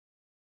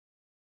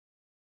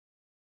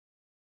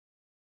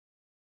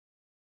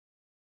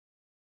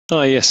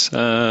Yes.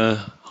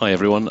 Hi,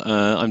 everyone.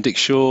 I'm Dick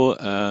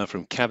Shaw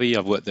from CABI.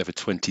 I've worked there for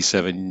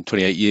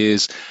 28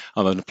 years.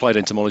 I'm an applied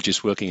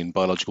entomologist working in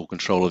biological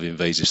control of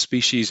invasive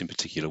species, in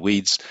particular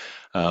weeds.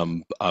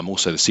 I'm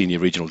also the Senior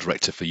Regional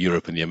Director for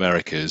Europe and the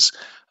Americas.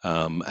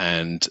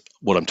 And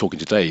what I'm talking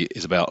today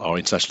is about our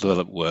international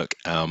development work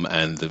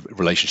and the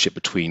relationship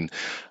between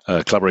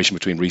collaboration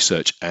between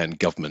research and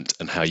government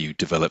and how you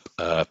develop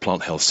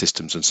plant health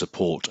systems and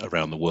support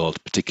around the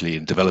world, particularly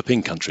in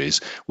developing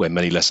countries where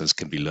many lessons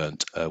can be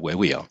learnt where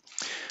we are.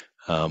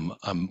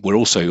 We're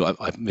also,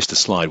 I missed a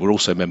slide, we're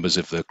also members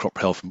of the Crop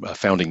Health,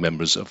 founding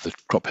members of the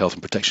Crop Health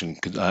and Protection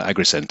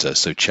Agri Centre,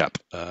 so CHAP.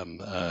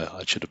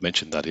 I should have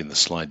mentioned that in the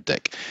slide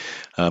deck.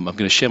 I'm going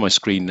to share my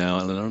screen now,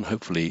 and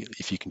hopefully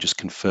if you can just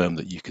confirm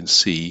that you can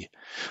see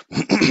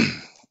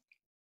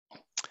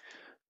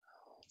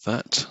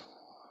that.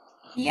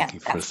 Yeah, looking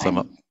for a that's thumb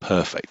up. fine.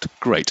 Perfect.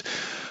 Great.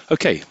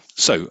 Okay,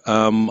 so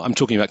I'm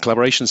talking about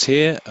collaborations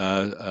here,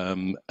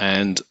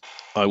 and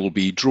I will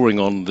be drawing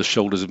on the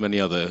shoulders of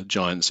many other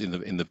giants in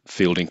the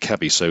field in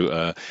CABI.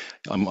 So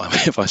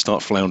if I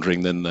start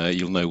floundering, then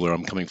you'll know where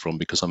I'm coming from,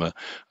 because I'm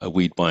a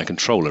weed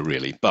biocontroller,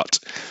 really. But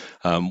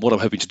what I'm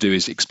hoping to do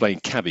is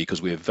explain CABI,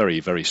 because we're a very,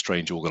 very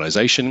strange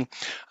organisation,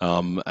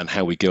 and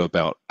how we go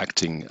about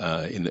acting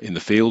in the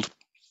field.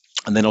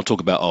 And then I'll talk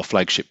about our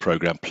flagship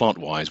program,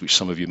 Plantwise, which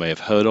some of you may have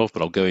heard of,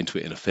 but I'll go into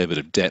it in a fair bit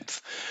of depth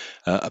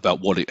about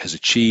what it has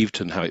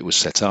achieved and how it was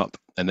set up.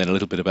 And then a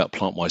little bit about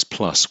Plantwise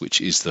Plus,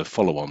 which is the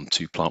follow-on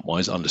to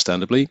Plantwise,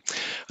 understandably.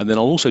 And then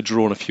I'll also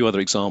draw on a few other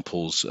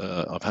examples.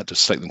 I've had to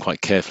select them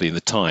quite carefully in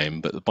the time,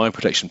 but the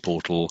Bioprotection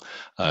Portal,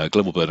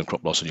 Global Bird and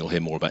Crop Loss, and you'll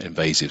hear more about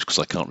invasives, because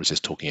I can't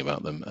resist talking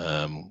about them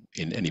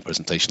in any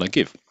presentation I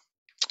give.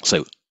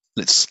 So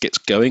let's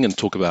get going and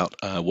talk about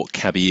what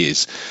CABI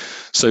is.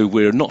 So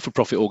we're a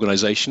not-for-profit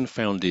organisation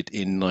founded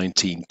in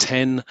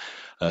 1910.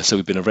 So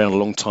we've been around a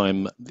long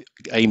time,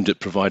 aimed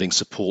at providing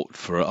support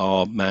for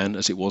our man,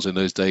 as it was in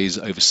those days,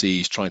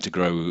 overseas, trying to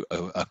grow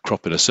a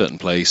crop in a certain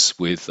place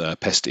with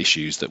pest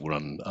issues that were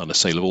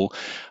unassailable.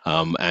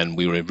 And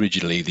we were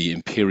originally the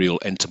Imperial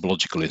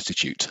Entomological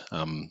Institute,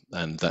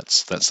 and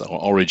that's our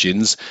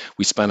origins.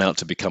 We span out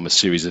to become a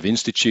series of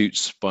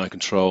institutes: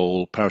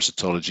 biocontrol,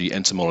 parasitology,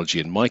 entomology,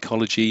 and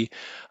mycology.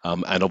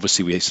 And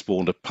obviously we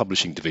spawned a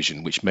publishing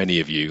division, which many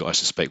of you, I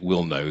suspect,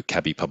 will know,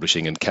 CABI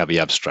Publishing and CABI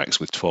Abstracts,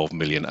 with 12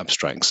 million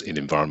abstracts in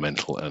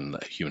environmental and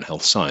human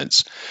health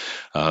science,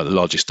 the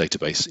largest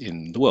database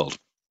in the world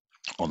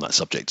on that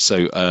subject.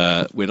 So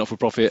we're not for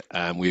profit,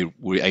 and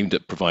we're aimed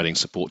at providing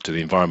support to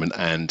the environment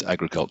and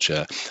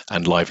agriculture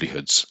and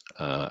livelihoods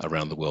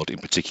around the world, in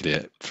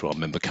particular through our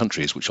member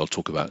countries, which I'll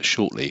talk about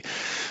shortly.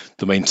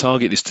 The main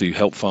target is to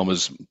help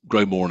farmers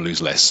grow more and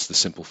lose less. The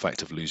simple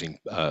fact of losing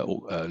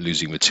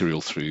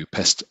material through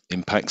pest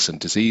impacts and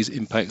disease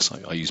impacts.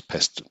 I use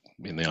pest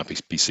in the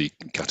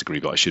IPC category,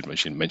 but I should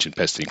mention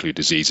pests to include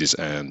diseases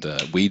and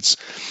weeds.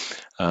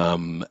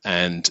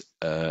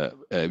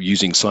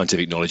 Using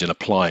scientific knowledge and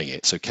applying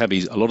it. So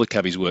a lot of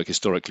CABI's work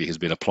historically has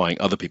been applying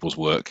other people's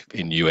work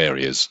in new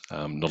areas.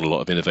 Not a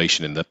lot of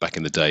innovation back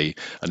in the day,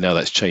 and now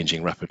that's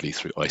changing rapidly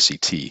through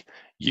ICT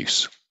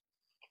use.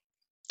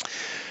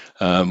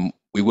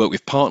 We work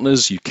with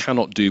partners. You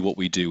cannot do what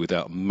we do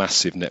without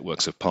massive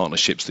networks of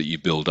partnerships that you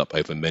build up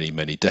over many,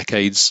 many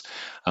decades.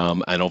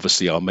 And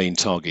obviously our main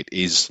target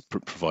is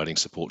providing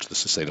support to the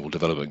Sustainable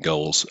Development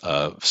Goals,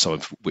 some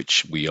of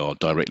which we are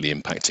directly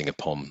impacting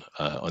upon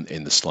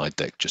in the slide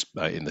deck, just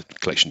in the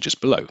collection just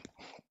below.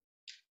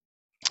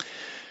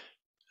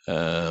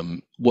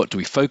 What do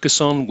we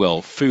focus on?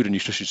 Well, food and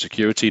nutrition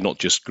security, not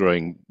just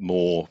growing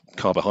more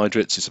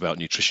carbohydrates, it's about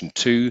nutrition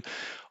too.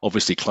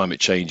 Obviously,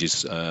 climate change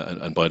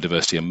and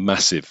biodiversity are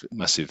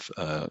massive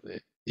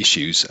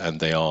issues, and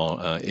they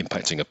are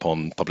impacting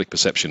upon public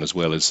perception as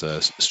well as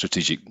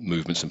strategic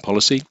movements and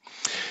policy.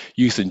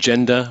 Youth and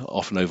gender,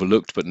 often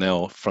overlooked, but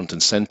now front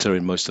and centre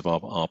in most of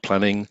our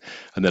planning.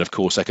 And then, of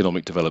course,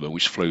 economic development,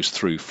 which flows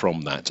through from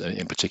that,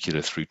 in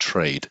particular through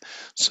trade.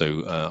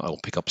 So I'll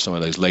pick up some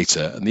of those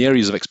later. And the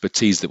areas of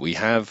expertise that we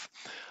have: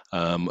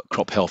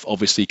 crop health,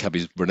 obviously, CABI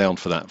is renowned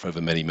for that for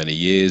over many, many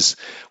years.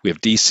 We have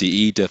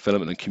DCE,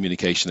 Development and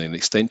Communication and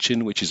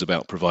Extension, which is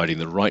about providing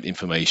the right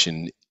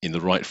information in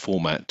the right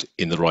format,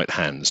 in the right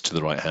hands, to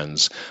the right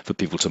hands, for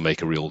people to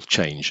make a real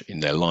change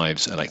in their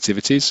lives and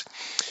activities.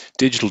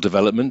 Digital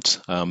development,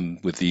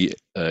 with the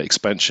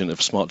expansion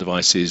of smart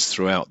devices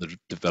throughout the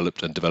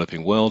developed and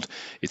developing world,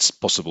 it's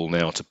possible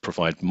now to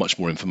provide much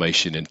more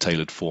information in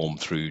tailored form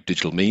through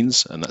digital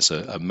means, and that's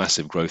a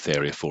massive growth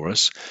area for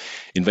us.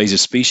 Invasive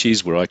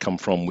species, where I come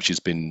from, which has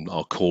been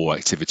our core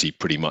activity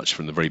pretty much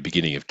from the very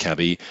beginning of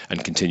CABI,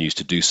 and continues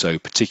to do so,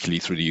 particularly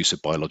through the use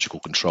of biological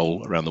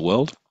control around the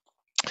world.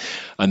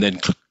 And then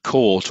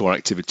core to our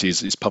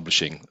activities is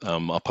publishing.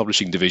 Our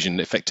publishing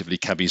division, effectively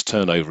CABI's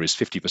turnover is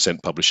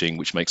 50% publishing,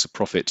 which makes a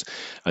profit,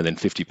 and then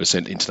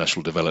 50%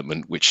 international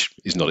development, which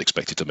is not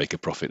expected to make a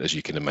profit, as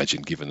you can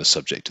imagine, given the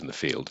subject in the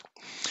field.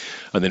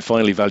 And then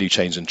finally, value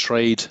chains and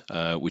trade,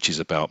 which is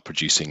about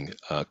producing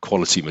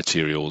quality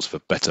materials for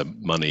better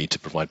money to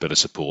provide better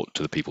support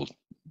to the people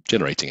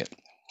generating it.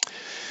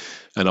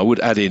 And I would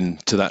add in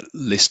to that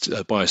list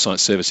bioscience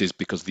services,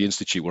 because the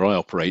institute where I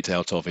operate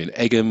out of in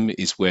Egham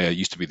is where it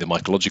used to be the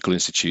Mycological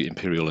Institute,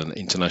 Imperial and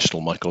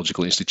International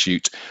Mycological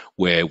Institute,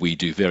 where we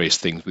do various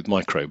things with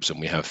microbes, and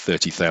we have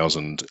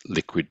 30,000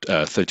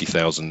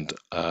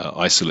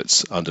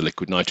 isolates under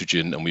liquid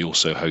nitrogen, and we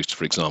also host,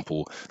 for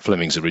example,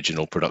 Fleming's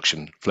original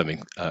production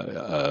Fleming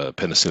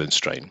penicillin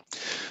strain.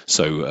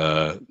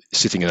 So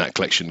sitting in that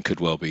collection could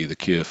well be the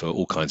cure for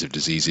all kinds of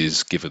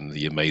diseases, given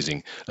the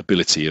amazing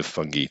ability of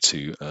fungi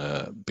to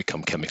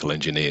become chemical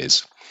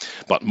engineers.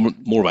 But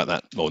more about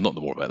that, or not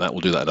more about that,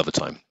 we'll do that another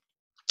time.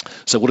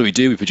 So what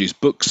do? We produce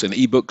books and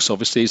ebooks.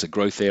 Obviously, it's a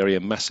growth area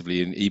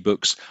massively in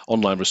ebooks.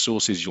 Online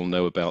resources you'll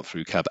know about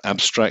through CAB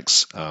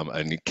Abstracts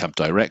and CAB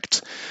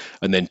Direct.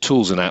 And then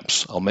tools and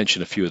apps, I'll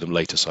mention a few of them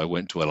later, so I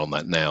won't dwell on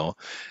that now.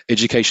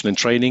 Education and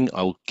training,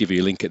 I'll give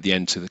you a link at the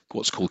end to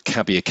what's called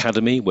CABI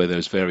Academy, where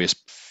there's various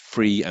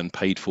free and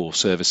paid for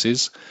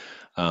services.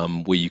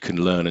 Where you can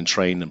learn and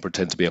train and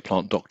pretend to be a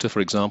plant doctor, for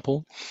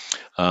example.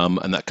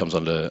 And that comes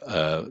under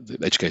the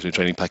education and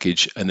training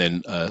package. And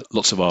then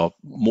lots of our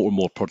more and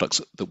more products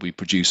that we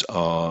produce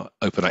are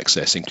open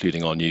access,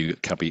 including our new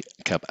CAB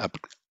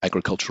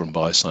Agriculture and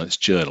Bioscience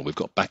Journal. We've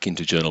got back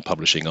into journal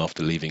publishing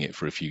after leaving it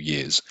for a few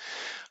years.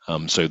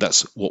 So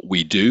that's what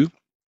we do.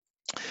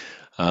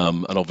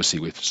 And obviously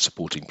we're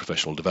supporting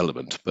professional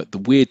development. But the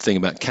weird thing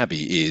about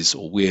CABI is,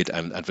 or weird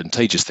and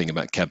advantageous thing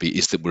about CABI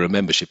is that we're a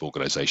membership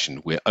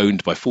organisation. We're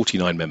owned by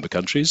 49 member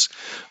countries.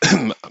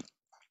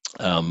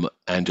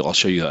 And I'll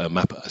show you a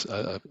map,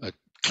 a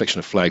collection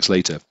of flags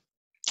later.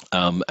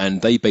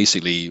 And they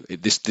basically,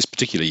 this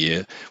particular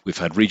year, we've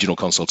had regional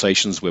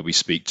consultations where we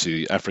speak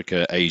to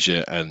Africa,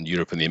 Asia, and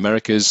Europe and the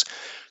Americas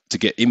to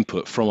get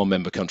input from our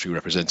member country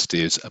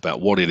representatives about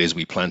what it is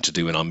we plan to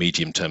do in our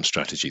medium-term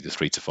strategy, the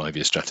 3 to 5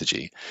 year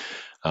strategy.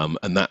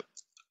 And that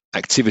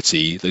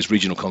activity, those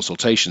regional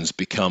consultations,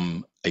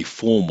 become a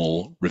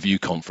formal review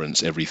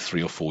conference every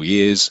 3 or 4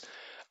 years.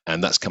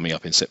 And that's coming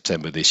up in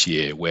September this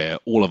year, where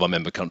all of our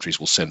member countries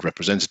will send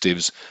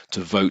representatives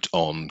to vote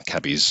on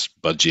CABI's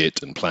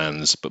budget and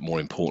plans, but more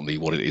importantly,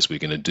 what it is we're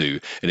going to do.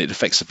 And it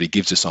effectively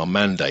gives us our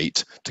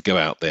mandate to go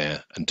out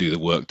there and do the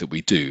work that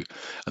we do.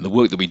 And the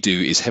work that we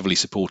do is heavily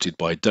supported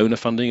by donor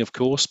funding, of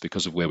course,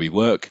 because of where we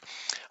work.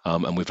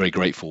 And we're very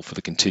grateful for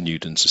the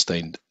continued and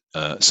sustained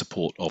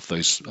support of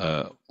those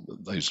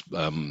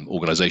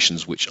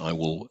organizations, which I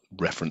will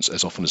reference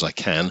as often as I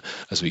can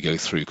as we go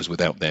through, because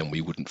without them,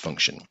 we wouldn't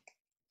function.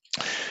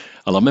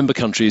 And our member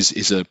countries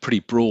is a pretty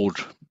broad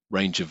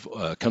range of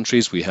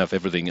countries. We have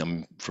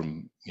everything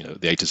from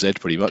the A to Z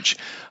pretty much,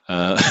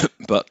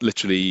 but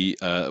literally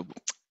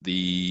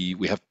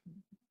we have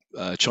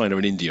China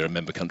and India are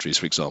member countries,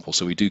 for example.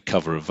 So we do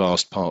cover a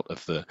vast part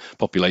of the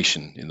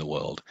population in the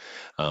world,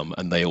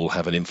 and they all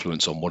have an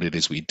influence on what it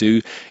is we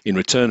do. In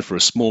return for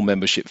a small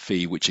membership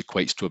fee, which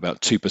equates to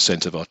about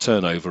 2% of our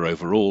turnover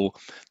overall,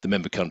 the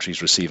member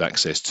countries receive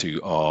access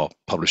to our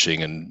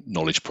publishing and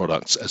knowledge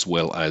products, as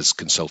well as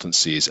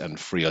consultancies and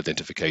free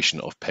identification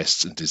of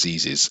pests and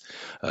diseases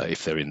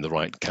if they're in the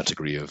right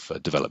category of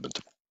development.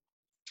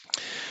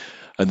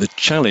 And the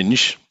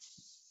challenge,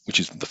 which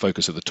is the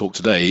focus of the talk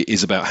today,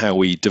 is about how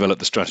we develop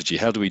the strategy.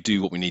 How do we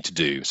do what we need to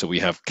do? So we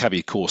have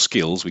CABI core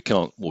skills. We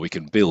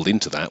can build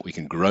into that. We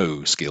can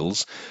grow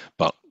skills,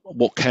 but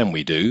what can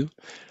we do?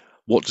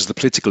 What does the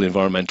political,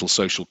 environmental,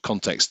 social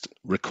context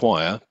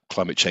require?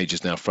 Climate change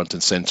is now front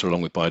and center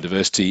along with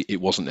biodiversity.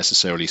 It wasn't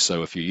necessarily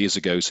so a few years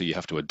ago, so you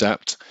have to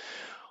adapt.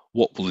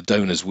 What are the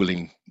donors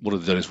willing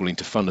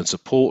to fund and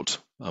support?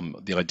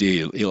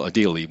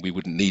 Ideally, we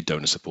wouldn't need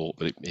donor support,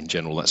 but in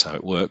general, that's how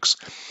it works.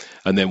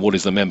 And then what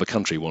is the member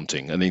country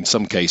wanting? And in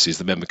some cases,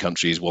 the member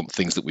countries want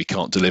things that we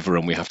can't deliver,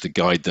 and we have to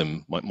guide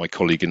them. My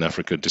colleague in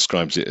Africa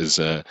describes it as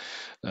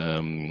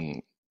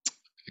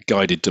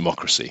guided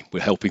democracy.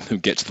 We're helping them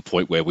get to the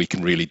point where we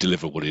can really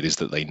deliver what it is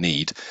that they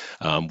need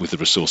with the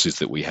resources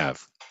that we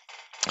have.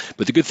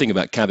 But the good thing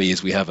about CABI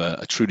is we have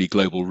a truly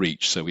global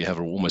reach. So we have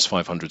almost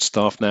 500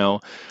 staff now,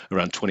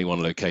 around 21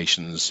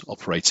 locations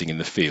operating in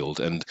the field.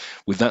 And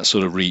with that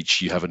sort of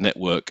reach, you have a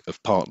network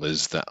of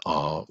partners that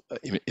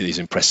is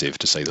impressive,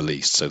 to say the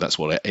least. So that's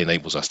what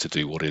enables us to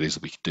do what it is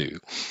that we can do.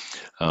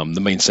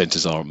 The main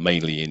centres are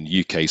mainly in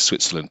UK,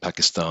 Switzerland,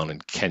 Pakistan,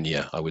 and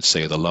Kenya, I would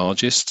say, are the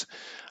largest.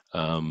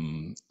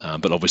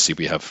 But obviously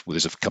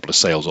there's a couple of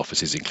sales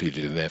offices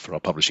included in there for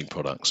our publishing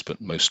products, but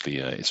mostly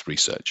it's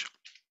research.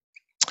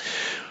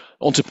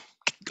 Onto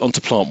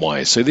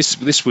Plantwise. So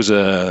this was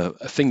a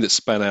thing that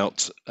span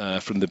out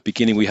from the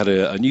beginning. We had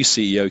a new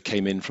CEO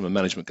came in from a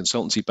management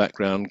consultancy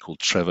background called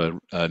Trevor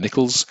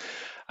Nichols,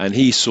 and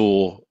he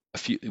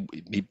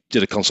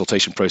did a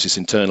consultation process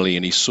internally,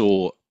 and he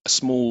saw a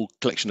small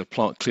collection of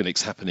plant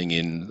clinics happening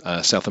in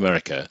South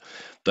America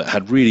that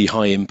had really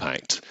high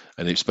impact.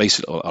 And it's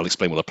basically, I'll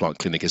explain what a plant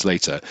clinic is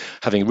later,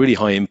 having a really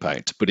high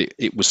impact, but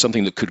it was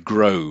something that could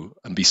grow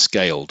and be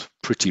scaled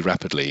pretty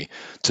rapidly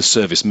to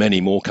service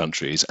many more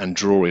countries and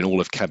draw in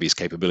all of CABI's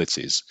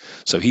capabilities.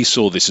 So he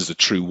saw this as a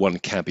true one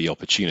CABI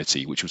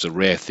opportunity, which was a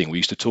rare thing. We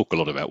used to talk a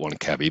lot about one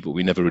CABI, but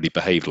we never really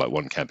behaved like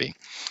one CABI.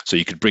 So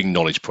you could bring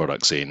knowledge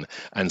products in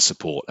and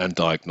support and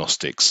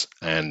diagnostics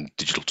and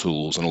digital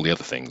tools and all the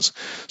other things.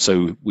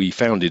 So we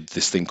founded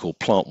this thing called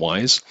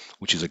Plantwise,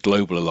 which is a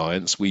global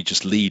alliance. We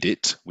just lead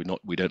it.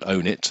 We don't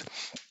own it.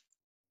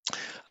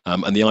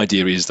 And the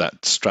idea is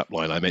that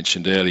strapline I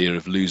mentioned earlier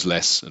of lose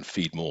less and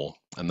feed more.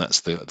 And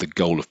that's the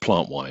goal of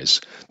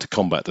Plantwise, to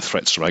combat the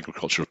threats to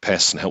agriculture of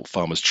pests and help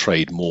farmers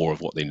trade more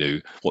of what they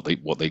knew, what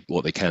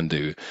they can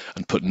do,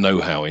 and put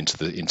know-how into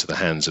the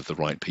hands of the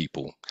right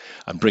people,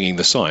 and bringing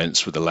the science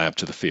from the lab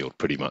to the field,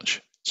 pretty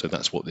much. So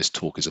that's what this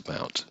talk is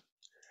about.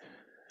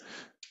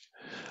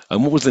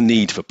 And what was the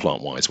need for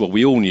Plantwise? Well,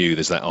 we all knew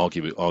there's that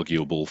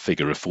arguable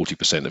figure of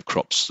 40% of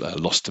crops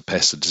lost to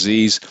pests and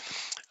disease.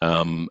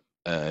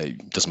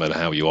 It doesn't matter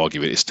how you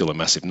argue it, it's still a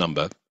massive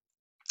number.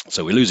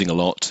 So we're losing a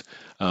lot.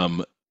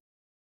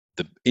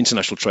 The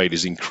international trade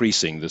is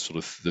increasing. The sort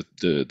of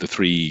the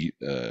three.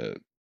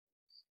 I'm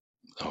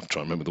trying to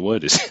remember the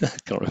word is.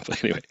 Can't remember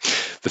anyway.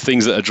 The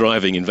things that are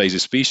driving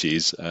invasive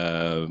species,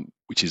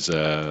 which is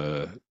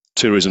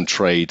tourism,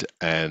 trade,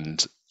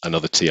 and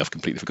another T I've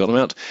completely forgotten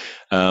about,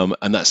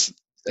 and that's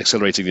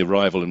accelerating the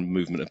arrival and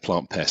movement of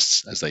plant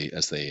pests as they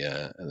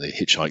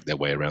hitchhike their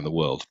way around the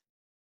world.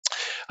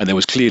 And there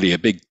was clearly a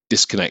big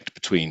disconnect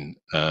between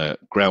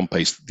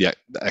ground-based the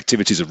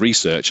activities of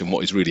research and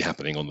what is really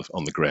happening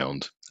on the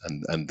ground,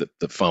 and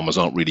the farmers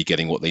aren't really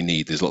getting what they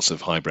need. There's lots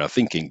of highbrow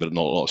thinking, but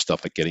not a lot of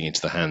stuff getting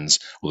into the hands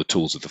or the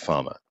tools of the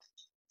farmer.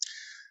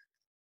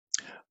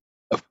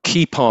 A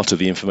key part of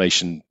the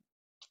information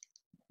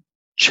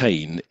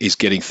chain is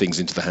getting things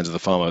into the hands of the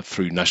farmer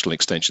through national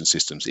extension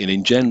systems. And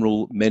in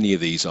general, many of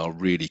these are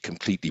really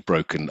completely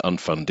broken,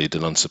 unfunded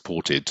and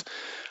unsupported,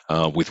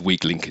 with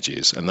weak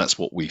linkages. And that's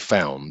what we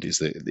found, is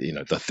that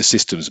the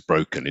system's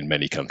broken in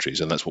many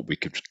countries, and that's what we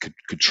could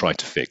try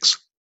to fix.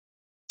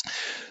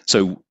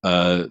 So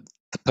the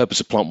purpose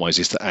of Plantwise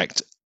is to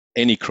act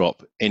any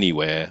crop,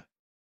 anywhere,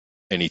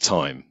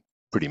 anytime,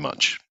 pretty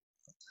much.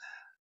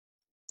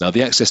 Now,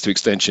 the access to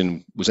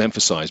extension was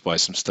emphasized by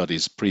some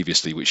studies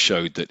previously, which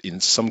showed that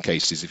in some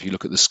cases, if you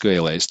look at the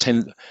scale, there's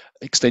 10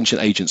 extension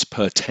agents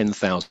per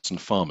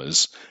 10,000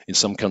 farmers. In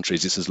some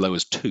countries, it's as low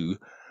as 2.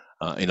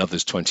 In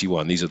others,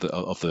 21. These are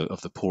of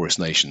the poorest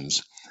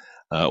nations,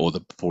 or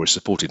the poorest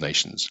supported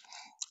nations.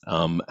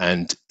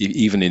 And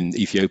even in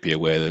Ethiopia,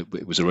 where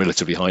it was a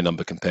relatively high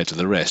number compared to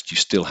the rest, you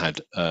still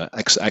had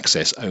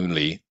access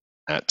only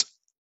at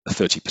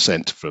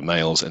 30% for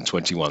males and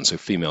 21%. So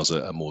females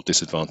are more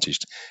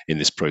disadvantaged in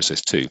this process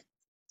too.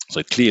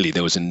 So clearly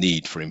there was a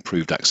need for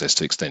improved access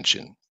to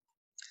extension.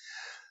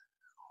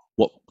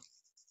 What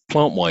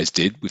Plantwise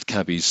did with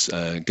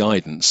CABI's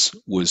guidance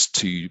was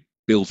to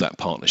build that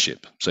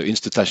partnership. So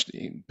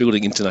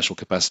building international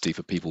capacity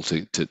for people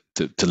to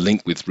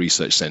link with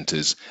research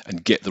centres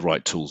and get the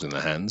right tools in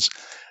their hands,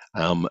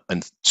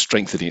 and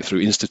strengthening it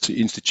through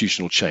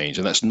institutional change.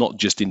 And that's not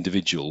just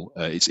individual,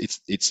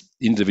 it's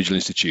individual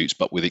institutes,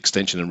 but with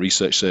extension and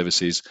research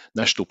services,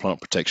 national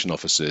plant protection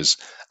officers,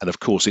 and of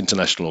course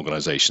international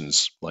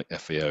organisations like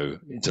FAO,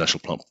 International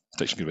Plant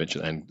Protection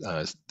Convention, and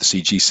the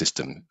CG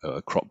system,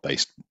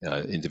 crop-based,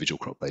 individual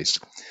crop-based.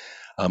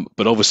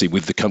 But obviously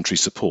with the country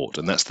support,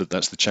 and that's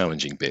the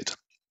challenging bit.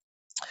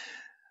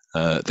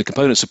 The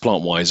components of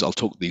Plantwise, I'll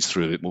talk these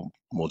through a bit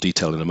more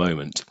detail in a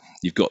moment.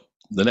 You've got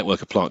the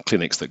network of plant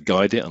clinics that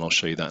guide it, and I'll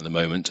show you that in a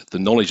moment, the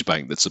knowledge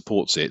bank that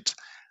supports it,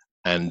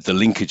 and the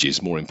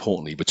linkages, more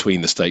importantly,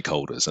 between the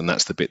stakeholders, and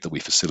that's the bit that we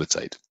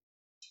facilitate.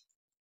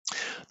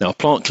 Now, a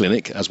plant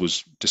clinic, as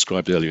was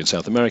described earlier in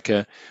South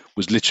America,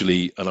 was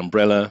literally an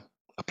umbrella,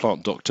 a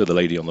plant doctor, the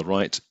lady on the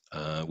right,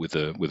 with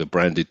a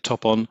branded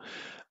top on,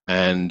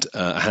 and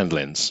a hand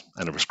lens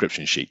and a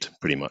prescription sheet,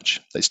 pretty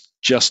much. It's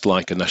just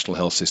like a national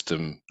health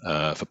system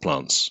for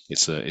plants.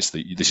 This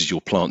is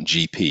your plant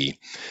GP,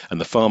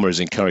 and the farmer is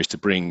encouraged to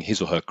bring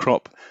his or her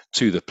crop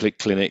to the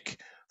clinic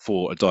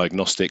for a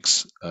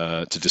diagnostics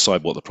to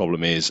decide what the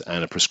problem is,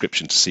 and a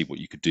prescription to see what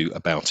you could do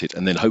about it,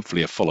 and then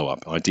hopefully a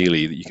follow-up.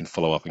 Ideally, that you can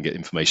follow up and get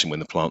information when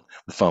the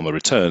farmer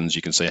returns.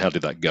 You can say, how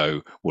did that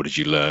go? What did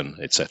you learn,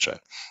 etc.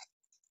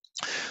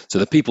 So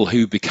the people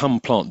who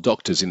become plant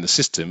doctors in the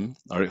system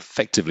are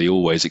effectively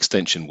always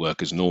extension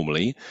workers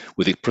normally,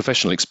 with a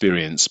professional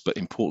experience, but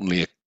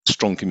importantly,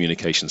 strong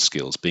communication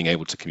skills, being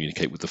able to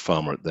communicate with the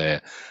farmer at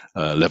their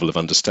level of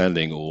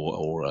understanding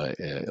or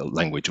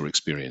language or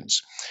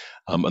experience.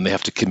 And they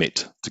have to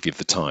commit to give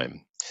the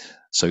time.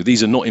 So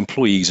these are not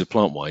employees of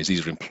Plantwise,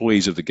 these are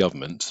employees of the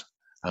government,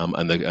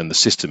 and the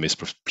system is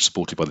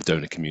supported by the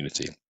donor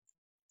community.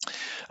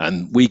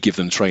 And we give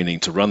them training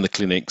to run the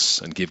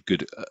clinics and give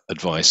good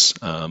advice,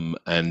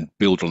 and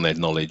build on their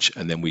knowledge,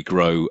 and then we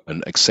grow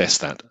and access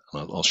that.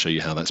 I'll show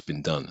you how that's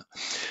been done.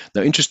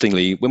 Now,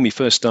 interestingly, when we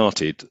first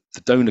started,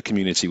 the donor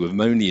community were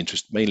mainly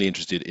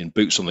interested in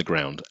boots on the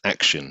ground,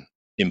 action,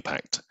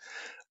 impact.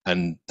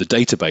 And the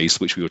database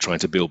which we were trying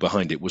to build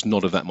behind it was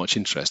not of that much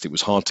interest. It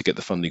was hard to get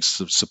the funding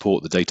to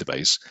support the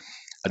database.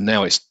 And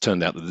now it's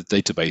turned out that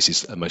the database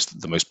is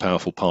the most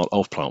powerful part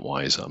of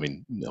Plantwise. I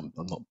mean, I'm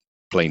not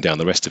playing down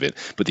the rest of it,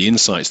 but the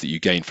insights that you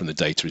gain from the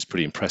data is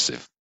pretty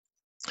impressive.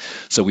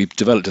 So we've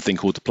developed a thing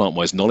called the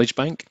Plantwise Knowledge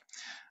Bank.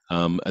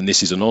 And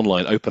this is an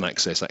online open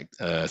access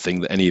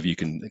thing that any of you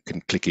can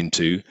click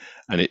into,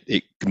 and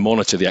it can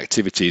monitor the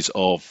activities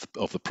of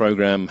the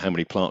program, how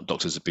many plant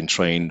doctors have been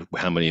trained,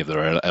 how many of them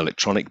are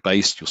electronic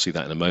based, you'll see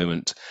that in a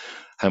moment,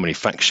 how many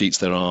fact sheets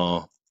there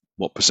are,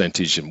 what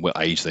percentage and what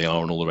age they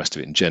are, and all the rest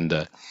of it, and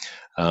gender.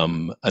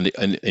 And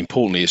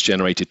importantly, it's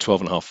generated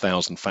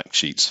 12,500 fact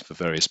sheets for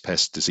various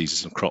pests,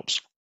 diseases and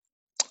crops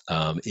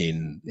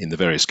in the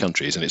various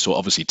countries, and it's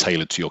obviously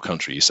tailored to your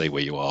country. You say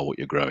where you are, what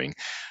you're growing,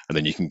 and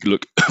then you can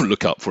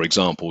look up, for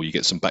example, you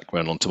get some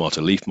background on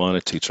tomato leaf miner,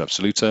 Tetra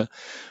absoluta,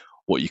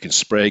 what you can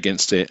spray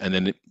against it, and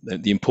then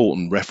the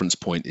important reference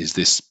point is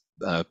this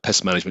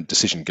pest management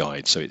decision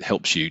guide. So it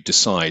helps you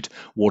decide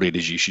what it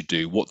is you should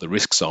do, what the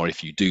risks are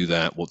if you do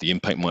that, what the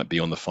impact might be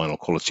on the final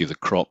quality of the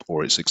crop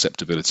or its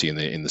acceptability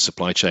in the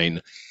supply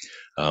chain,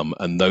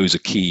 and those are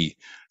key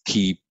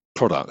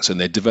products, and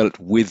they're developed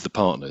with the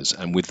partners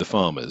and with the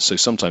farmers. So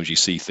sometimes you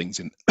see things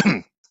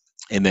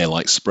in there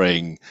like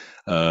spraying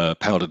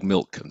powdered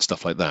milk and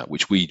stuff like that,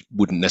 which we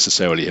wouldn't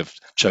necessarily have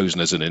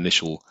chosen as an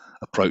initial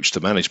approach to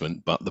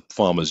management, but the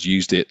farmers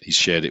used it, he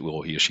shared it,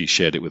 or he or she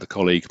shared it with a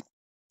colleague,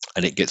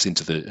 and it gets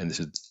into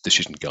the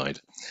decision guide.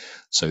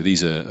 So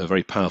these are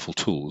very powerful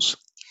tools.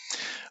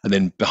 And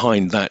then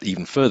behind that,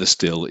 even further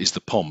still, is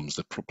the POMS,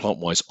 the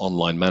Plantwise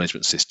Online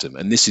Management System.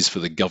 And this is for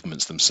the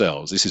governments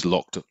themselves. This is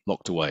locked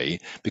away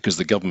because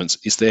the governments,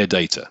 it's their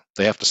data.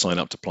 They have to sign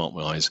up to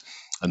Plantwise,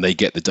 and they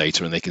get the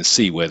data, and they can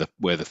see where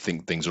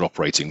things are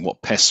operating,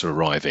 what pests are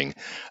arriving,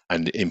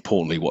 and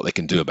importantly, what they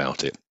can do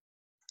about it.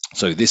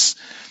 So this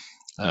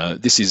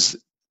is,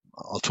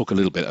 I'll talk a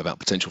little bit about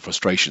potential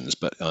frustrations,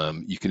 but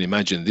you can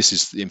imagine this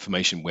is the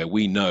information where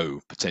we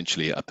know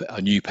potentially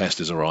a new pest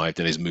has arrived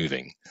and is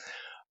moving.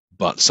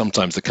 But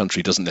sometimes the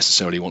country doesn't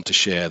necessarily want to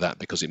share that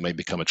because it may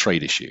become a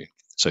trade issue.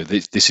 So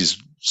this is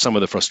some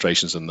of the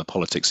frustrations and the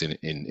politics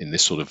in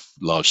this sort of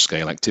large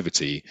scale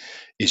activity,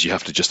 is you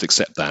have to just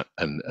accept that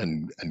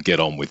and get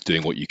on with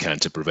doing what you can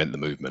to prevent the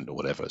movement or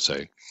whatever. So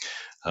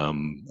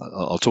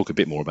I'll talk a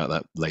bit more about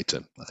that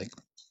later, I think.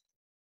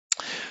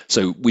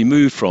 So we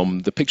move from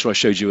the picture I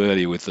showed you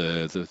earlier with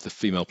the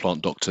female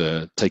plant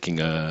doctor taking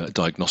a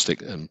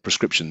diagnostic and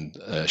prescription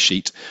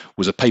sheet,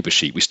 was a paper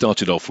sheet. We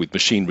started off with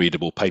machine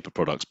readable paper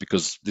products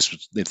because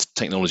this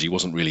technology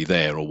wasn't really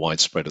there or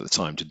widespread at the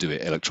time to do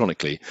it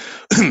electronically.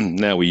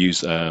 Now we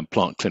use a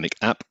Plant Clinic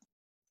app,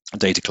 a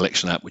data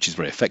collection app, which is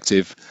very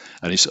effective,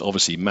 and it's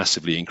obviously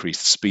massively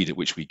increased the speed at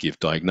which we give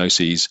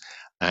diagnoses,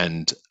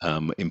 and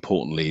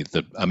importantly,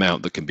 the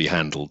amount that can be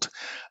handled,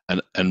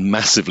 and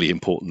massively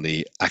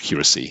importantly,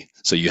 accuracy.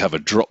 So you have a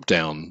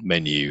drop-down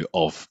menu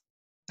of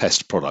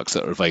pest products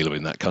that are available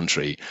in that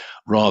country,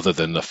 rather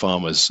than the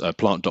farmer's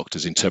plant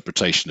doctor's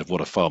interpretation of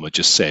what a farmer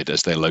just said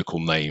as their local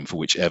name for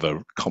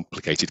whichever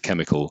complicated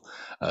chemical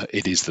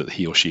it is that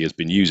he or she has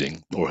been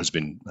using or has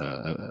been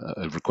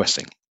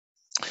requesting.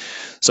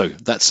 So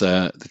that's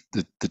the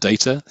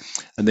data.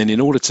 And then in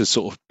order to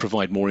sort of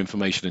provide more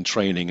information and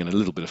training and a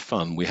little bit of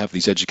fun, we have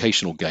these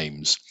educational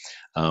games.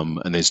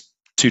 And there's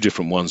two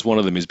different ones. One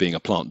of them is being a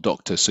plant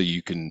doctor. So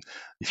you can,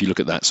 if you look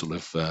at that sort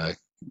of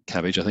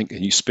cabbage, I think,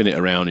 and you spin it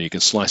around and you can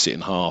slice it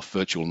in half,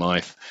 virtual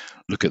knife,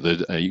 look at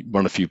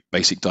run a few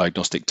basic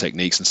diagnostic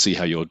techniques and see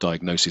how your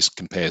diagnosis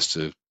compares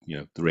to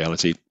the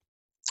reality,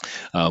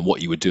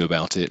 what you would do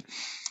about it.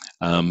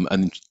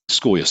 And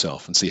score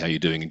yourself and see how you're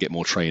doing and get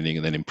more training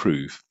and then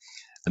improve.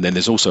 And then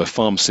there's also a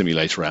farm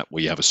simulator app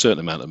where you have a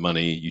certain amount of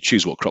money, you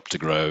choose what crop to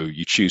grow,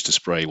 you choose to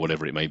spray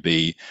whatever it may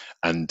be,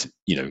 and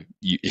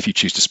if you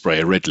choose to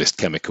spray a red list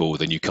chemical,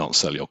 then you can't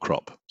sell your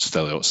crop,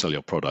 sell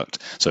your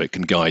product. So it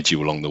can guide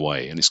you along the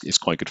way, and it's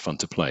quite good fun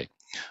to play.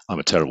 I'm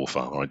a terrible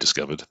farmer, I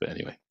discovered, but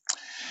anyway.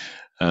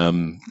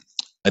 And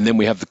then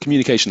we have the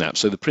communication app.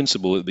 So the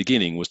principle at the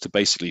beginning was to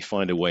basically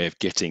find a way of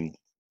getting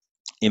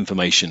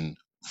information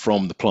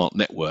from the plant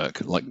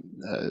network, like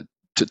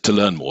to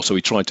learn more. So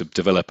we tried to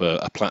develop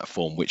a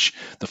platform which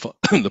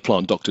the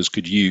plant doctors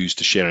could use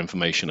to share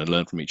information and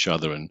learn from each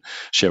other and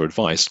share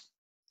advice.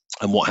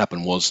 And what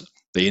happened was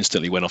they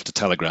instantly went off to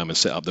Telegram and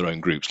set up their own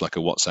groups, like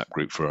a WhatsApp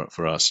group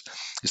for us.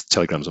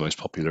 Telegram's the most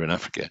popular in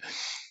Africa.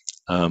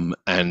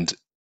 And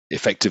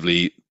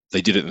effectively,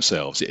 they did it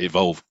themselves. It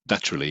evolved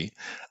naturally.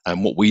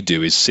 And what we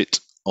do is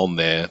sit on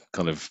there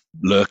kind of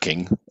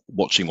lurking,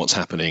 watching what's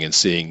happening and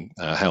seeing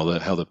how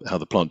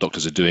the plant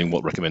doctors are doing,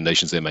 what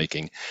recommendations they're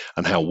making,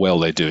 and how well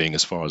they're doing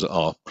as far as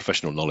our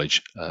professional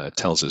knowledge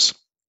tells us.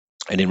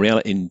 And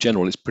in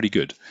general, it's pretty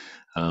good.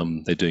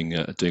 They're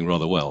doing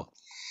rather well.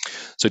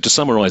 So to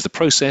summarize the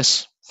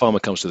process, farmer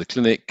comes to the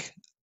clinic,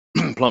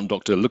 plant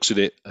doctor looks at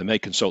it and may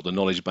consult the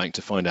knowledge bank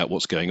to find out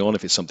what's going on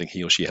if it's something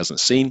he or she hasn't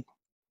seen.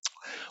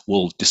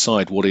 will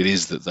decide what it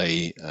is that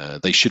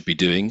they should be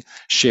doing,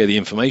 share the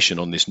information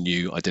on this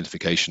new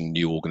identification,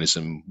 new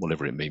organism,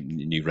 whatever it may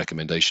be, new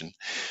recommendation,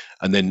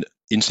 and then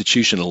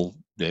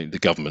the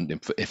government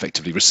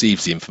effectively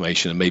receives the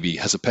information and maybe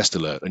has a pest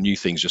alert, a new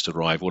thing's just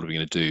arrived, what are we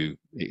going to do?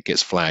 It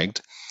gets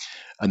flagged,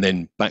 and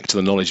then back to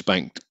the knowledge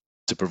bank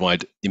to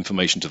provide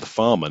information to the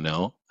farmer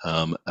now,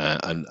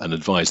 and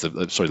advise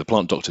the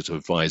plant doctor to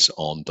advise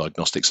on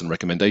diagnostics and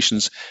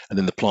recommendations, and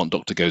then the plant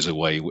doctor goes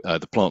away,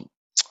 the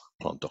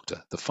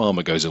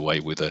farmer goes away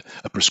with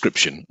a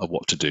prescription of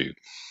what to do.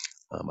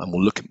 And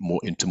we'll look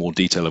into more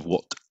detail of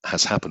what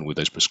has happened with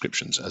those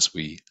prescriptions as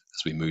we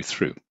move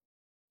through.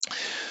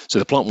 So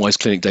the Plantwise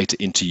clinic data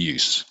into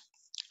use.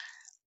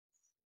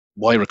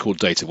 Why record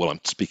data? Well,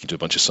 I'm speaking to a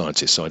bunch of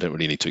scientists, so I don't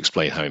really need to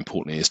explain how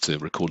important it is to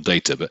record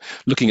data, but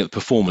looking at the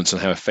performance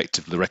and how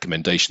effective the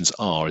recommendations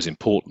are is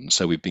important.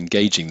 So we've been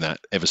gauging that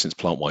ever since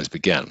Plantwise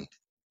began.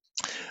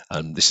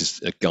 And this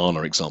is a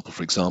Ghana example,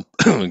 for example,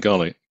 a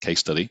Ghana case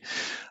study.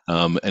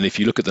 And if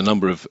you look at the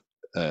number of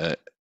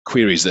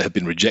queries that have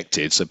been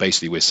rejected, so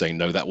basically we're saying,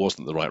 no, that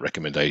wasn't the right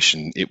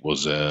recommendation. It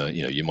was,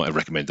 you might have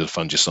recommended a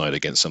fungicide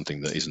against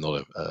something that is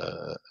not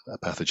a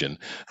pathogen,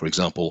 for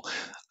example.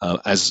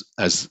 As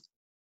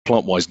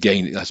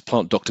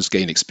plant doctors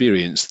gain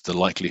experience, the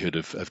likelihood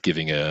of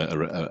giving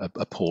a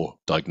poor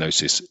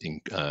diagnosis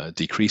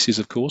decreases,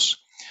 of course.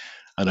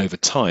 And over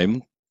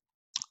time,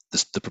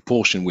 the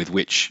proportion with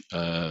which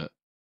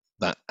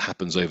that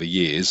happens over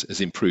years has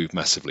improved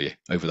massively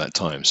over that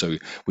time. So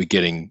we're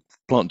getting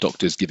plant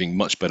doctors giving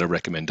much better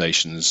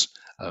recommendations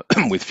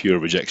with fewer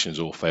rejections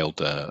or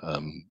failed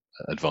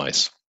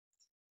advice.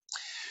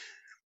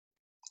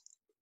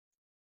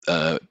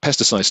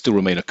 Pesticides still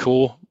remain a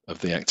core of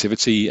the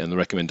activity and the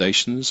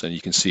recommendations, and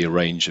you can see a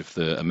range of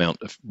the amount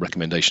of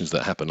recommendations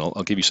that happen.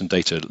 I'll give you some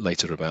data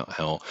later about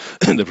how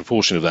the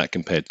proportion of that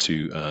compared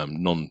to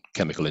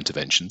non-chemical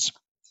interventions.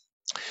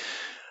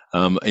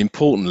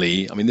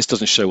 Importantly, I mean, this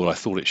doesn't show what I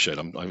thought it showed.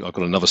 I've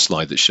got another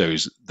slide that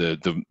shows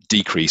the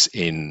decrease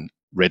in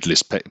red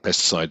list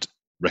pesticide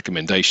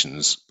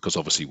recommendations, because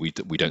obviously we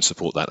don't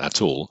support that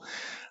at all.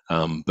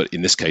 But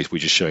in this case, we're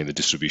just showing the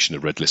distribution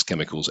of red list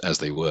chemicals as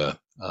they were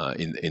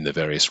in the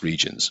various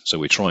regions. So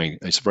we're trying,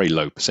 it's very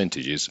low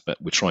percentages,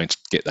 but we're trying to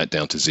get that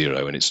down to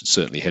zero, and it's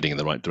certainly heading in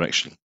the right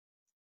direction.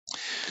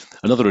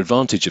 Another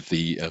advantage of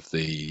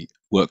the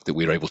work that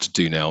we're able to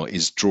do now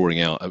is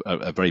drawing out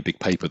a very big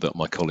paper that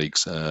my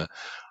colleagues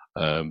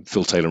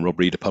Phil Taylor and Rob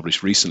Reeder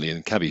published recently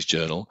in CABI's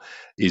journal,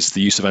 is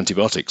the use of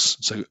antibiotics.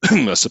 So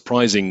a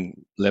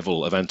surprising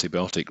level of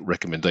antibiotic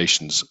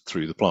recommendations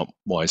through the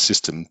Plantwise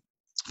system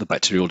for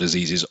bacterial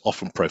diseases,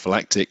 often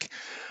prophylactic,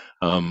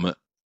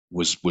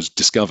 was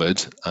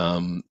discovered,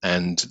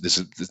 and there's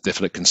a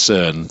definite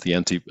concern. The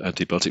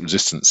antibiotic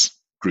resistance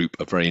group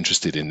are very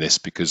interested in this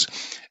because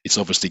it's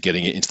obviously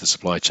getting it into the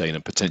supply chain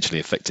and potentially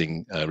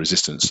affecting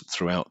resistance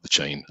throughout the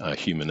chain,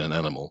 human and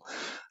animal.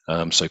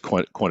 So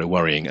quite a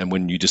worrying. And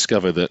when you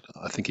discover that,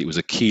 I think it was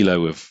a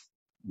kilo of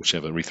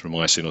whichever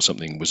erythromycin or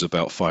something was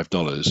about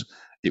 $5,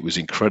 it was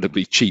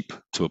incredibly cheap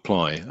to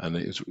apply, and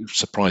it was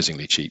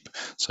surprisingly cheap.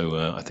 So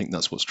I think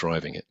that's what's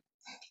driving it.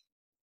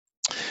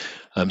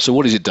 So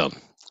what has it done?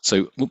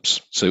 So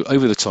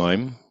over the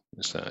time,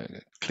 let's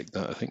click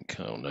that, I think.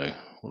 Oh no,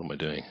 what am I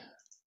doing?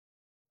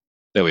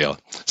 There we are.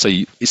 So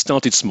it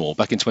started small.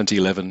 Back in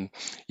 2011,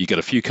 you get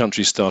a few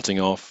countries starting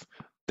off,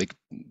 they're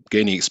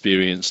gaining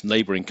experience.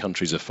 Neighboring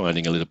countries are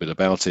finding a little bit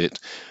about it.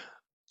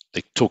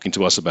 They're talking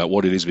to us about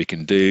what it is we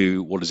can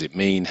do, what does it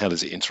mean, how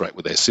does it interact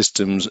with their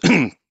systems,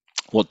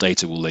 what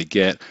data will they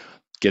get,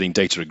 getting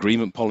data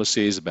agreement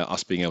policies about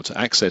us being able to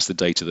access the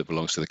data that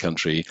belongs to the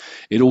country.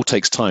 It all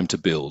takes time to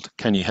build.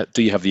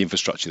 Do you have the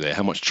infrastructure there?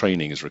 How much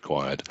training is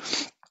required?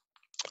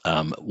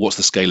 What's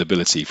the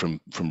scalability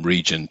from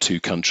region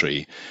to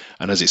country?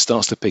 And as it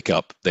starts to pick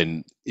up,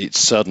 then it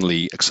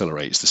suddenly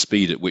accelerates. The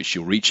speed at which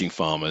you're reaching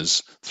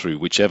farmers through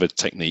whichever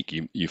technique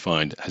you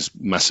find has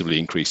massively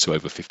increased to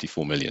over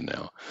 54 million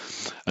now.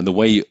 And the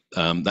way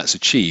that's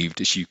achieved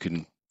is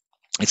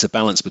it's a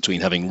balance between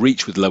having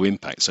reach with low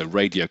impact, so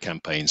radio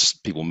campaigns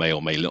people may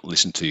or may not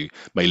listen to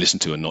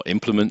and not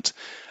implement,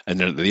 and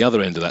then at the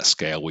other end of that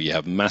scale, where you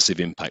have massive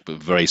impact but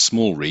very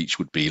small reach,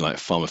 would be like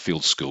farmer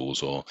field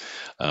schools or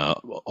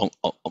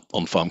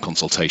on-farm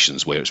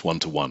consultations where it's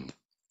one-to-one.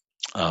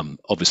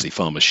 Obviously,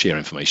 farmers share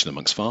information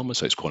amongst farmers,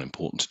 so it's quite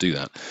important to do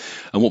that.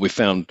 And what we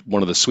found,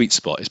 one of the sweet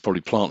spot is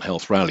probably plant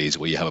health rallies,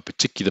 where you have a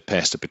particular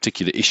pest, a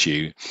particular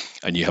issue,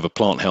 and you have a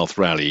plant health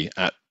rally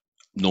at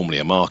normally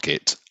a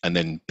market, and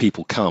then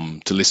people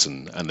come to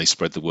listen and they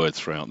spread the word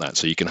throughout that.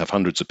 So you can have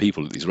hundreds of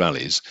people at these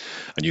rallies,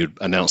 and you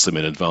announce them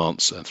in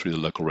advance through the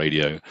local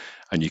radio,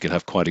 and you can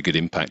have quite a good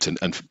impact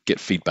and get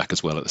feedback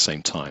as well at the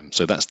same time.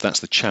 So that's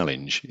the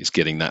challenge, is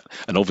getting that,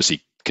 and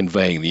obviously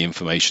conveying the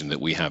information that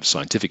we have,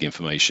 scientific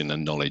information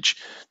and knowledge,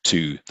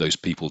 to those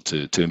people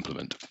to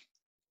implement.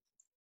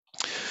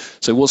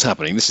 So what's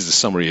happening? This is a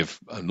summary of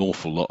an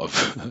awful lot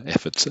of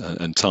effort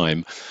and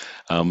time.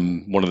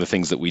 One of the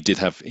things that we did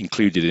have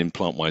included in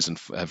Plantwise and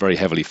very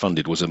heavily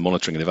funded was a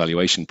monitoring and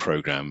evaluation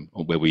program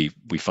where we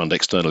fund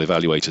external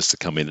evaluators to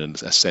come in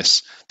and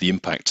assess the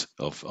impact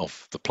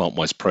of the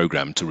Plantwise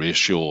program to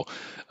reassure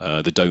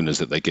the donors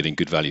that they're getting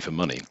good value for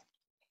money.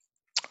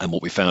 And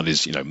what we found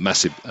is,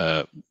 massive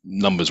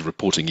numbers of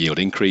reporting yield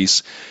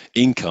increase,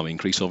 income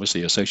increase,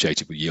 obviously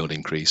associated with yield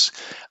increase,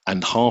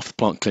 and half the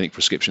plant clinic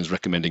prescriptions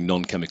recommending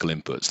non-chemical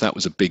inputs. That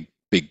was a big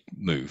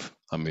move.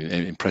 I mean,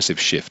 an impressive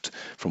shift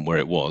from where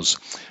it was.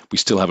 We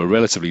still have a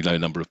relatively low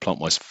number of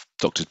Plantwise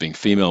doctors being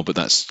female, but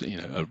that's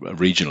a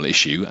regional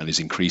issue and is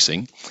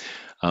increasing.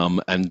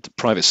 And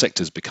private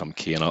sector's become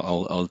key, and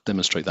I'll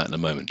demonstrate that in a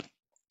moment.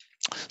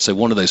 So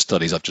one of those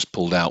studies I've just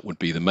pulled out would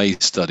be the May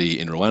study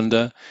in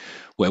Rwanda,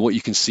 where what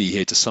you can see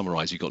here, to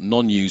summarize, you've got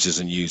non-users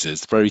and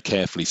users very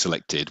carefully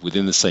selected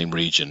within the same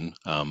region,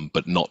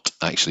 but not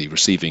actually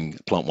receiving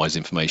Plantwise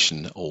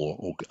information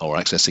or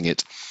accessing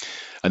it.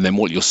 And then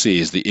what you'll see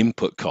is the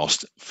input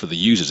cost for the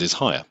users is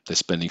higher. They're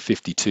spending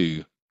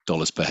 $52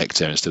 per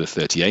hectare instead of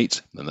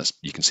 38, and that's,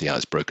 you can see how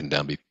it's broken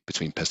down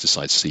between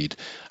pesticide, seed,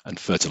 and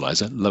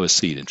fertilizer. Lower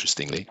seed,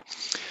 interestingly.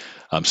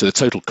 So the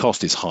total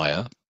cost is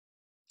higher,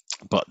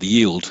 but the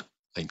yield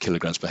in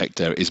kilograms per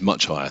hectare is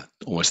much higher,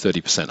 almost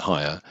 30%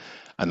 higher,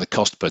 and the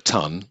cost per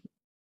ton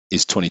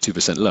is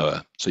 22%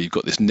 lower. So you've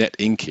got this net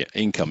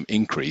income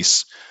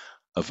increase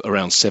of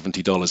around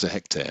 $70 a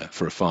hectare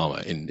for a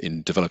farmer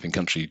in developing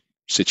country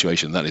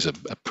situation. That is a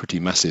pretty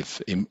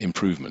massive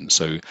improvement.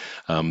 So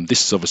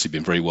this has obviously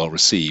been very well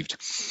received,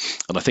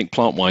 and I think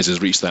Plantwise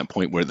has reached that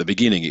point where at the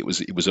beginning it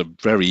was a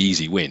very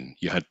easy win.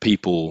 You had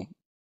people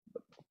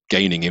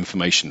gaining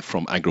information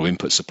from agro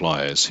input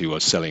suppliers who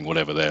are selling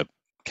whatever their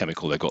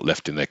chemical they've got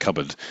left in their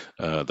cupboard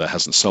that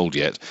hasn't sold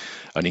yet,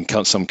 and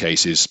in some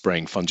cases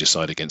spraying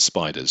fungicide against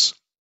spiders.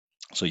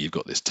 So you've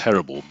got this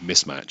terrible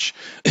mismatch,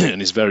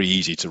 and it's very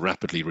easy to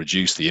rapidly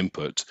reduce the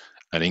input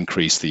and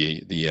increase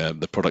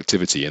the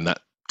productivity in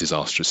that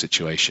disastrous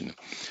situation.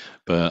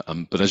 But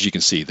as you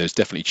can see, there's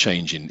definitely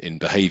change in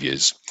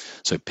behaviours.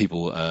 So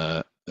people,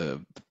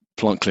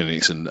 plant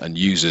clinics and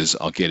users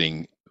are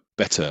getting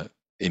better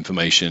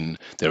information.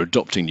 They're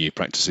adopting new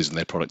practices, and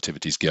their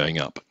productivity is going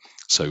up.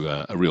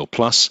 So a real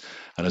plus.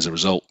 And as a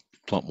result,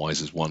 Plantwise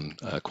has won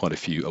quite a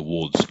few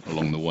awards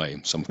along the way,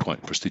 some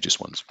quite prestigious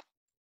ones.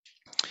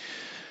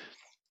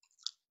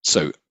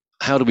 So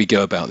how do we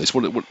go about this?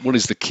 What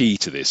is the key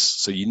to this?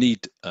 So you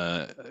need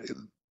the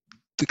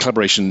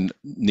collaboration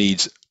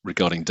needs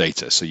regarding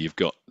data. So you've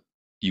got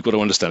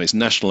to understand it's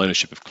national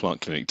ownership of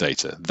plant clinic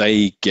data.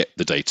 They get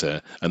the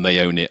data and they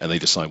own it and they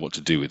decide what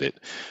to do with it.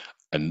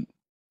 And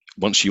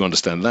once you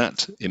understand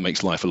that, it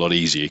makes life a lot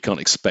easier. You can't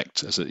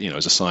expect, as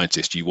a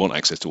scientist, you want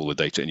access to all the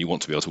data and you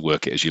want to be able to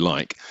work it as you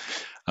like.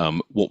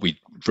 What we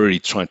really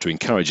try to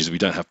encourage is we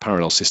don't have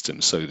parallel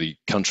systems. So the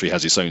country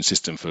has its own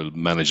system for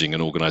managing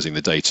and organizing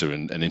the data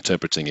and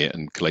interpreting it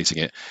and collating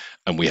it,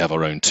 and we have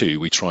our own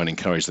too. We try and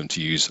encourage them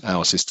to use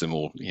our system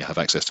or have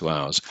access to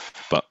ours,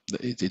 but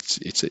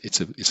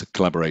it's a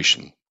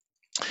collaboration.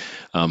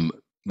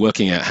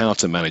 Working out how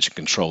to manage and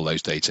control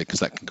those data,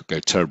 because that can go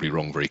terribly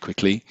wrong very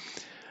quickly,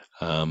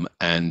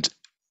 and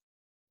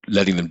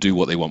letting them do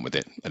what they want with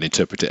it and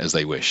interpret it as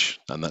they wish.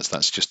 And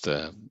that's just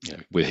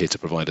we're here to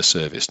provide a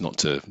service, not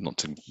to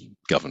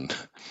govern.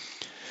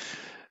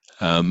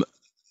 And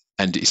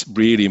it's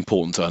really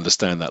important to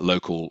understand that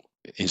local,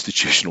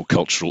 institutional,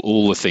 cultural,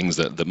 all the things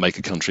that make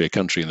a country,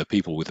 and the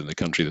people within the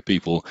country, the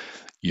people.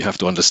 You have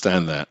to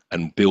understand that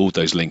and build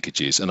those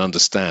linkages and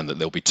understand that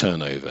there'll be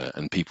turnover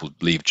and people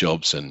leave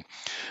jobs and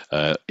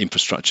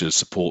infrastructure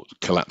support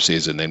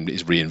collapses and then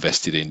is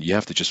reinvested in. You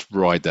have to just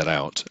ride that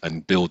out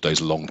and build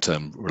those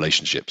long-term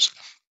relationships.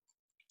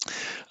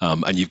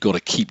 And you've got to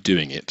keep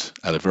doing it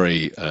at a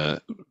very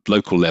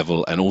local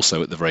level and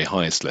also at the very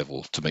highest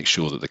level to make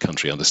sure that the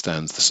country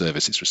understands the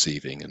service it's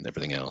receiving and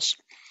everything else.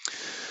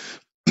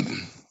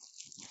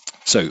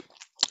 So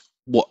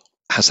what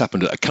has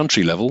happened at a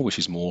country level, which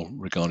is more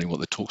regarding what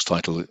the talk's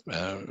title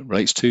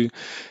relates to,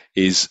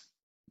 is,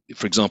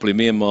 for example, in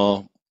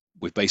Myanmar,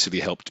 we've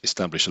basically helped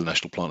establish a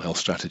national plant health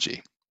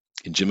strategy.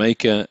 In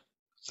Jamaica,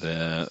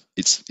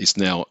 it's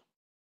now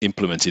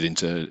implemented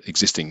into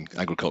existing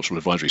agricultural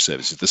advisory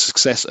services. The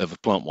success of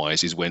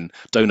Plantwise is when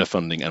donor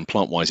funding and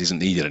Plantwise isn't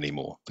needed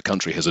anymore. The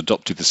country has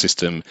adopted the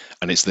system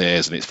and it's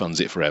theirs and it funds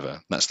it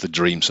forever. That's the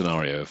dream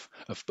scenario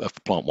of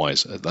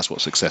Plantwise. That's what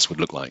success would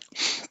look like.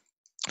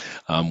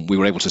 We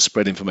were able to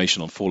spread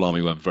information on fall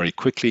armyworm very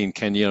quickly in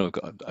Kenya. I've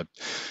got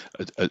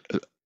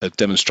a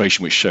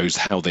demonstration which shows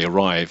how they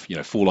arrive.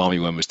 Fall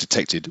armyworm was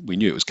detected. We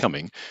knew it was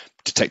coming.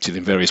 Detected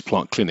in various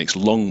plant clinics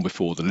long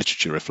before the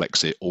literature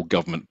reflects it or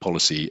government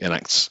policy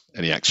enacts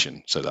any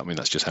action. So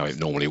that's just how it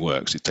normally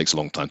works. It takes a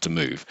long time to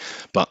move.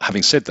 But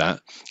having said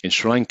that, in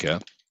Sri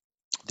Lanka,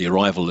 the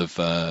arrival of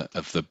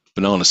the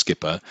banana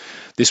skipper,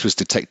 this was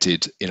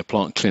detected in a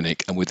plant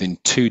clinic, and within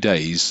 2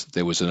 days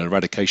there was an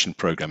eradication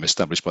program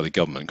established by the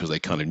government because they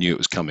kind of knew it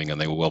was coming and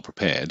they were well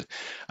prepared.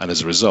 And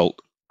as a result,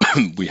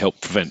 we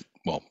helped prevent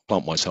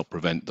Plantwise helped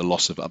prevent the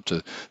loss of up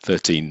to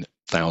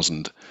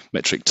 13,000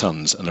 metric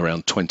tons and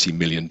around $20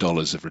 million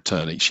of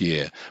return each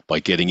year by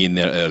getting in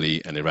there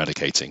early and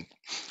eradicating.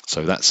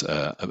 So that's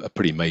a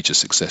pretty major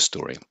success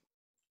story.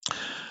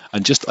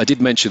 And I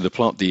did mention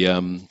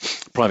the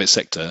private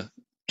sector.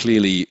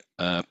 Clearly,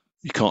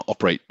 you can't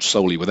operate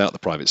solely without the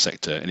private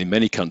sector. And in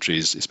many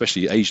countries,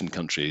 especially Asian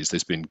countries,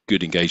 there's been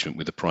good engagement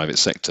with the private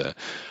sector.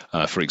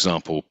 For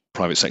example,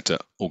 private sector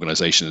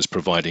organizations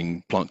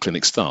providing plant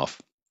clinic staff,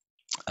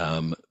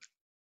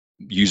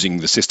 using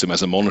the system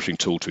as a monitoring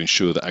tool to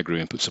ensure that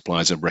agro-input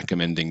suppliers are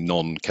recommending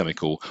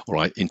non-chemical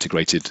or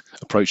integrated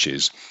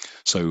approaches.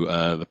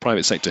 So the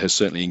private sector has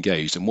certainly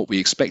engaged, and what we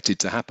expected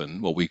to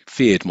happen, what we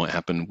feared might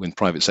happen when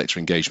private sector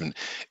engagement,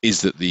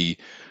 is that the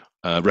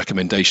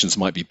recommendations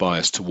might be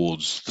biased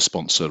towards the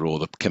sponsor or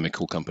the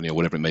chemical company or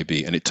whatever it may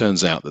be. And it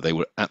turns out that they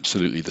were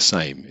absolutely the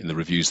same in the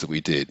reviews that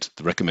we did.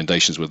 The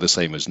recommendations were the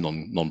same as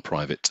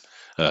non-private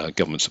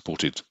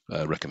government-supported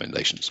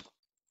recommendations.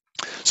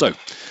 So,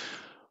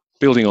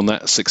 building on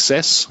that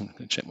success, I'm going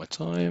to check my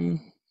time.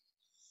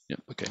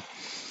 Yep, okay.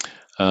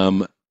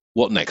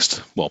 What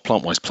next? Well,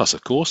 Plantwise Plus,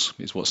 of course,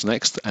 is what's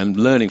next. And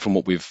learning from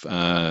what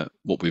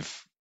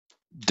we've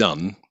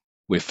done,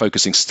 we're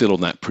focusing still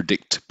on that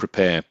predict,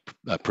 prepare,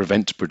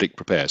 prevent, predict,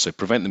 prepare. So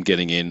prevent them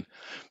getting in,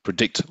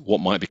 predict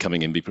what might be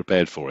coming in, be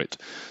prepared for it.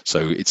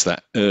 So it's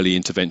that early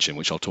intervention,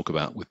 which I'll talk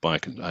about with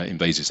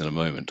bioinvasives in a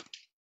moment.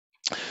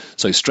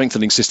 So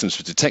strengthening systems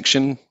for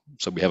detection.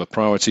 So we have a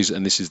priorities,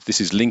 and this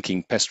is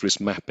linking pest risk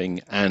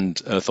mapping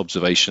and earth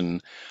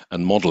observation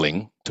and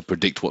modelling to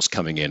predict what's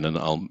coming in. And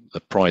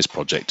the PRISE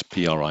project,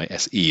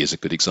 PRISE, is a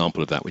good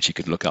example of that, which you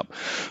could look up,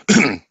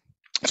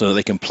 so that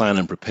they can plan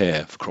and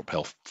prepare for crop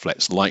health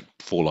threats like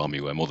fall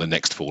armyworm or the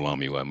next fall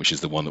armyworm, which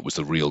is the one that was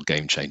the real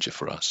game changer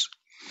for us.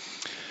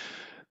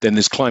 Then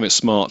there's climate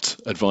smart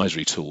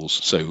advisory tools.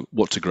 So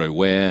what to grow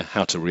where,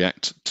 how to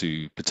react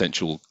to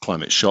potential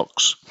climate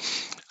shocks,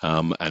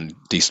 and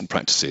decent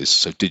practices.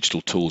 So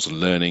digital tools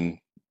and learning,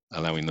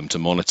 allowing them to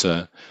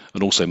monitor,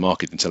 and also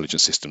market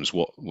intelligence systems,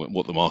 what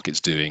the market's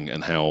doing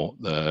and how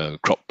the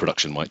crop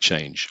production might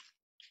change.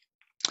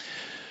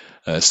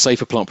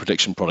 Safer plant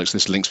protection products,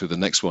 this links with the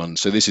next one.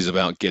 So this is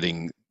about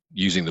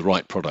using the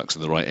right products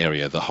in the right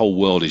area. The whole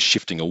world is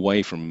shifting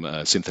away from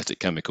synthetic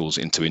chemicals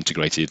into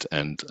integrated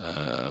and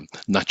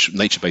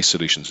nature-based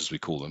solutions, as we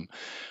call them.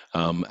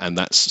 And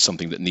that's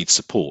something that needs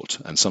support.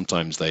 And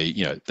sometimes they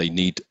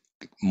need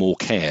more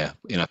care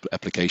in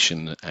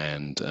application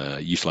and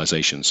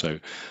utilization. So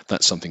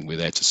that's something we're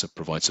there to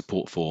provide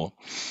support for.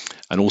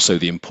 And also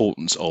the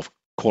importance of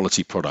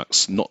quality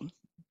products, not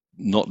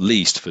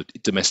least for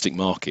domestic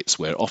markets,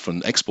 where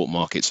often export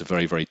markets are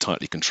very, very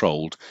tightly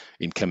controlled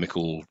in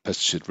chemical,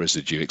 pesticide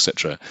residue,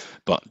 etc.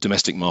 But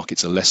domestic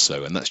markets are less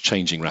so, and that's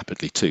changing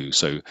rapidly too.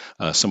 So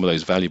some of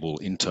those valuable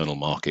internal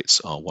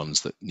markets are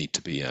ones that need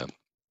to be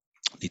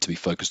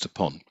focused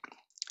upon.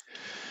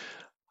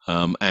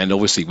 And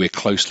obviously, we're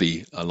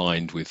closely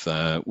aligned with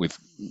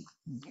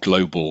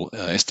global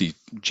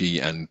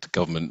SDG and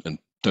government and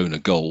donor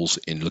goals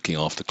in looking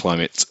after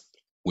climate,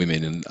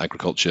 women and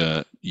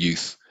agriculture,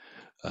 youth,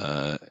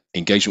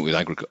 engagement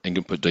with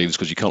input dealers,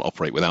 because you can't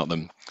operate without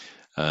them,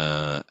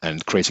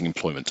 and creating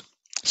employment.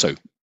 So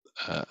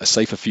a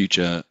safer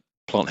future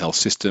plant health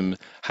system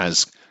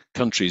has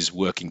countries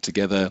working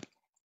together,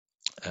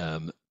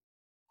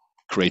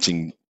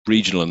 creating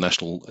regional and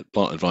national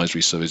plant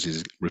advisory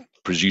services,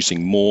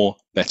 producing more,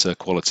 better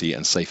quality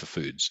and safer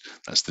foods.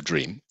 That's the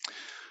dream.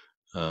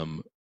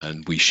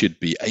 And we should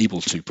be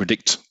able to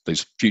predict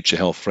those future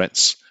health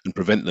threats and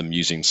prevent them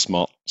using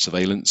smart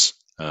surveillance,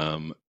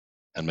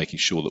 and making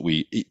sure that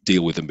we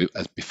deal with them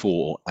as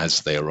before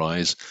as they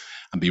arise,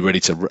 and be ready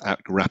to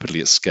act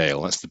rapidly at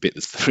scale. That's the bit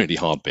that's the really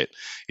hard bit,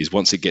 is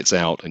once it gets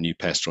out, a new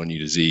pest or a new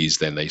disease,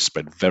 then they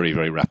spread very,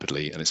 very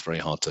rapidly, and it's very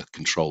hard to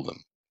control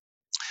them.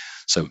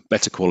 So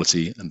better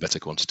quality and better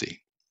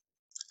quantity.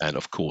 And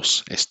of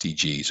course,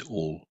 SDGs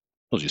all.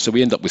 So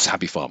we end up with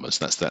happy farmers.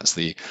 That's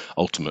the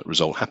ultimate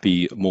result.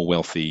 Happy, more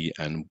wealthy,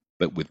 and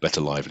with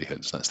better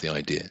livelihoods. That's the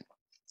idea.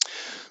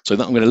 So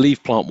I'm going to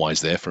leave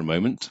Plantwise there for a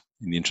moment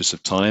in the interest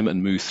of time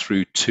and move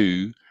through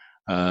to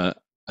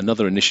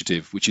another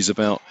initiative, which is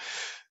about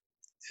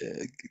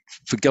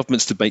for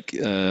governments to make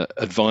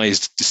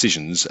advised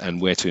decisions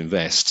and where to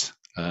invest.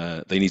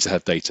 They need to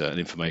have data and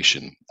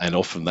information, and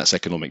often that's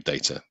economic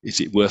data.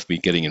 Is it worth me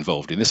getting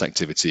involved in this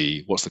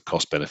activity? What's the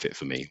cost benefit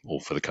for me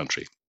or for the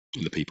country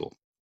and the people?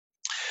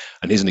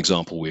 And here's an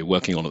example we're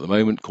working on at the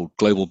moment called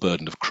Global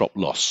Burden of Crop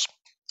Loss.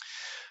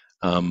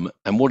 And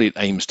what it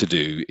aims to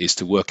do is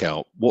to work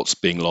out what's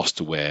being lost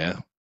to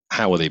where,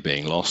 how are they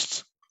being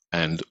lost,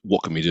 and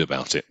what can we do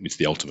about it? It's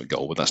the ultimate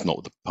goal, but that's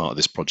not the part of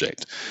this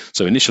project.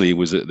 So initially it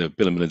was the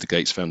Bill and Melinda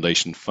Gates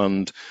Foundation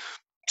Fund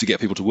to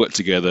get people to work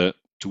together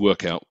to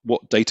work out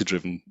what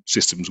data-driven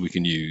systems we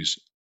can use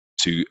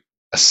to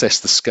assess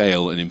the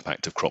scale and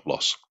impact of crop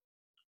loss.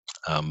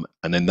 And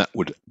then that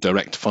would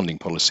direct funding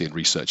policy and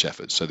research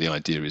efforts. So the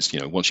idea is,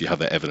 once you have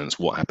that evidence,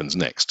 what happens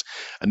next?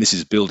 And this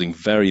is building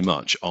very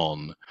much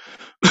on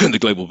the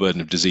global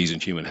burden of disease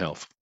and human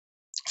health.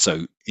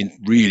 So in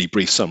really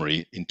brief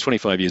summary,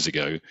 25 years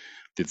ago,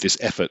 this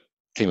effort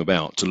came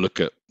about to look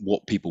at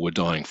what people were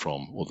dying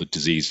from, or the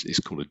disease is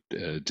called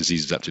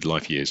disease-adapted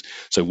life years.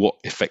 So what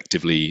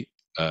effectively,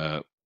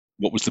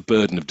 what was the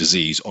burden of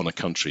disease on a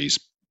country's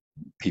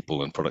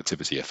people and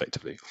productivity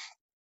effectively?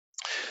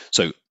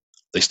 So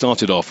they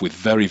started off with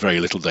very, very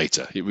little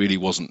data. It really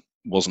wasn't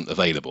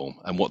available.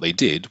 And what they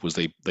did was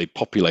they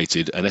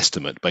populated an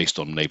estimate based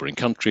on neighboring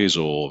countries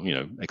or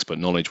expert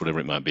knowledge, whatever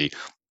it might be,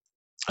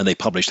 and they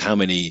published how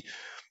many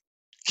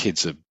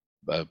kids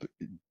are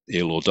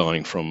ill or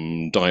dying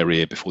from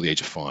diarrhea before the age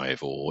of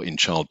 5, or in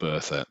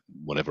childbirth at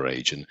whatever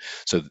age. And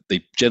so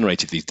they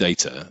generated these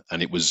data,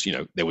 and it was,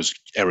 there was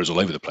errors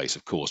all over the place,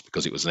 of course,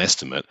 because it was an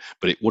estimate.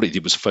 But what it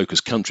did was focus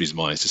countries'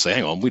 minds to say,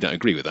 hang on, we don't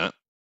agree with that.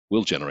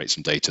 We'll generate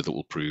some data that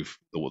will prove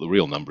what the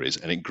real number is.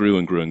 And it grew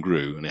and grew and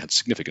grew, and it had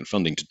significant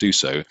funding to do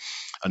so.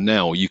 And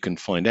now you can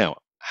find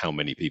out how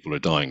many people are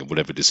dying of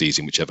whatever disease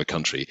in whichever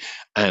country.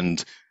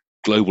 And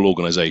global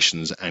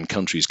organizations and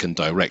countries can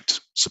direct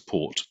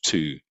support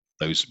to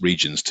those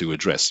regions to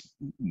address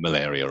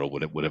malaria or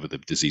whatever the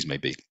disease may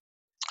be.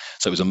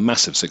 So it was a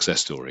massive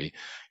success story,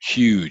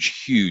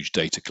 huge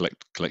data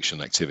collection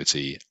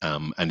activity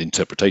and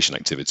interpretation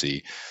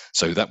activity.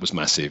 So that was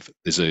massive.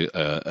 There's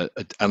a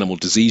animal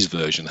disease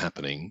version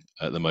happening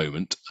at the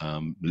moment,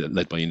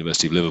 led by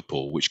University of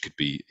Liverpool, which could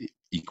be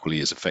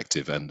equally as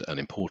effective and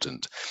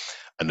important.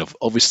 And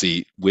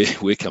obviously,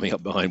 we're coming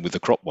up behind with the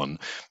crop one,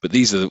 but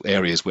these are the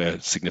areas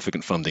where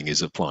significant funding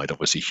is applied.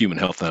 Obviously, human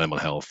health and animal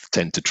health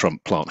tend to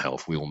trump plant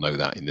health. We all know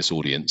that in this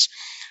audience,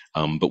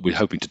 but we're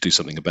hoping to do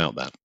something about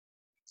that.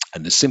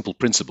 And the simple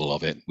principle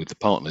of it with the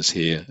partners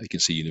here, you can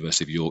see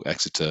University of York,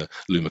 Exeter,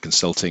 Luma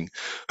Consulting,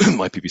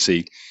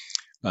 IPPC,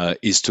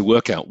 is to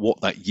work out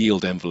what that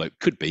yield envelope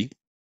could be.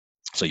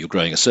 So you're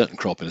growing a certain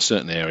crop in a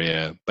certain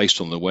area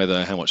based on the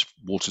weather, how much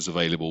water is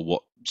available,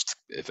 what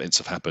events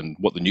have happened,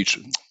 what the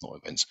nutrient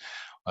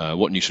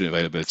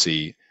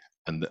availability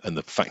and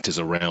the factors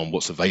around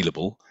what's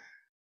available.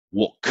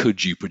 What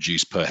could you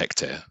produce per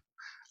hectare?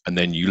 And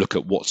then you look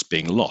at what's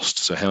being lost.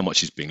 So how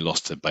much is being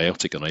lost to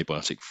biotic and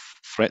abiotic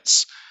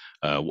threats,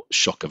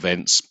 shock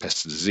events,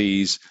 pest and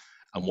disease,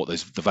 and what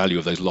the value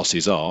of those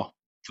losses are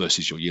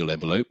versus your yield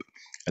envelope.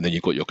 And then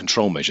you've got your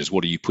control measures.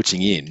 What are you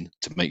putting in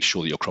to make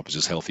sure that your crop is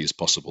as healthy as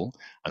possible?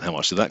 And how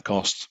much does that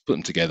cost? Put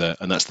them together,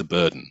 and that's the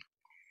burden.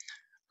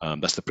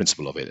 That's the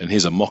principle of it. And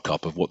here's a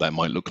mock-up of what that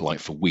might look like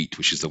for wheat,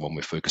 which is the one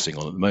we're focusing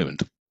on at the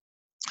moment.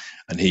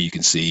 And here you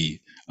can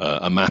see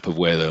a map of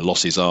where the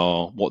losses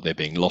are, what they're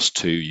being lost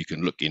to. You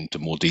can look into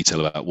more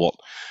detail about what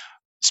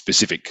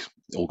specific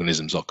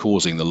organisms are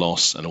causing the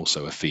loss, and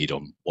also a feed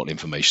on what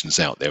information is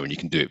out there. And you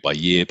can do it by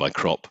year, by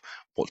crop,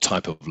 what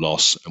type of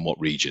loss, and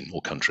what region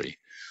or country.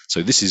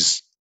 So this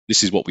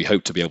is what we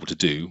hope to be able to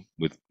do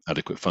with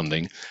adequate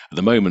funding. At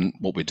the moment,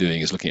 what we're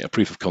doing is looking at a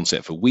proof of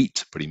concept for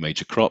wheat, pretty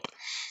major crop,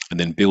 and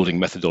then building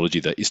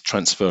methodology that is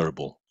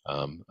transferable,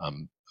 of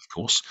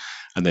course,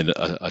 and then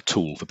a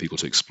tool for people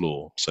to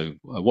explore. So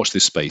watch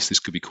this space. This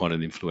could be quite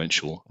an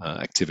influential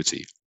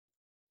activity.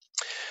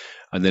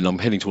 And then I'm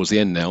heading towards the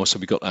end now. So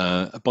we've got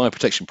a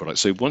bioprotection product.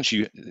 So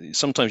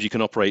sometimes you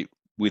can operate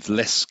with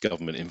less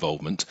government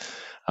involvement.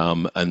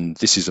 And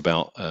this is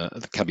about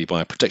the CABI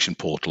Bioprotection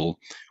Portal,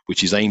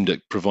 which is aimed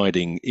at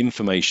providing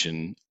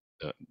information,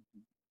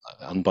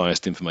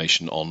 unbiased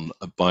information on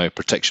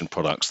bioprotection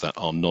products that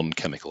are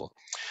non-chemical.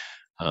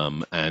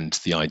 And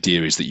the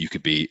idea is that you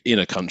could be in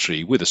a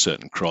country with a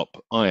certain crop.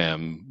 I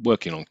am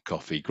working on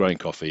coffee, growing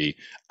coffee,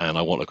 and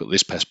I want to look at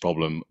this pest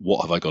problem.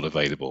 What have I got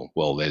available?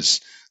 Well, there's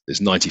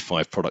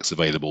 95 products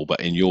available, but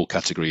in your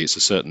category, it's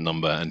a certain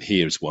number. And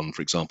here's one,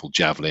 for example,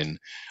 Javelin.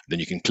 Then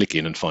you can click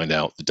in and find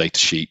out the data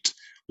sheet,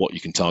 what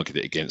you can target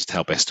it against,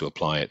 how best to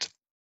apply it.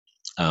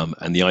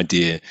 And the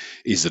idea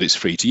is that it's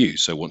free to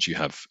use. So once you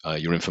have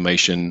your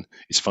information,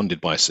 it's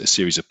funded by a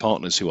series of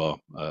partners who are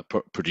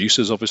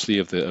producers, obviously,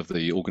 of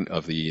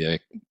the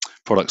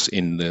products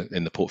in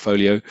the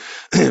portfolio.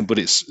 But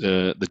it's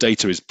the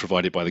data is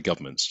provided by the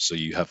governments. So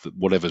you have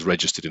whatever's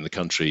registered in the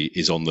country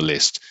is on the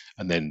list,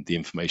 and then the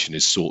information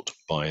is sought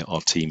by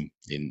our team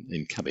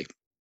in CABI.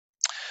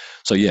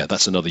 So yeah,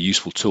 that's another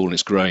useful tool, and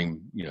it's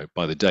growing,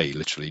 by the day,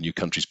 literally. New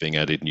countries being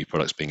added, new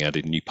products being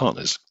added, new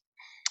partners.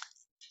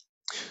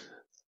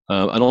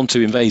 And on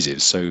to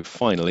invasives. So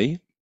finally,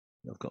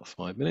 I've got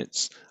 5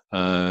 minutes.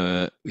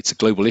 It's a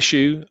global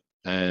issue,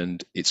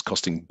 and it's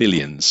costing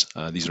billions.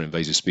 These are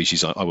invasive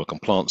species. I work on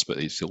plants, but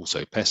it's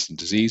also pests and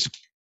disease.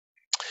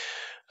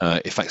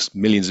 It affects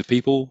millions of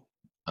people.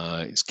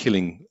 It's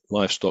killing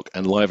livestock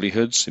and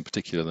livelihoods, in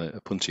particular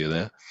the puntia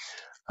there.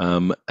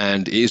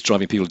 And it is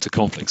driving people into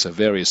conflict. So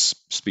various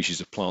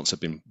species of plants have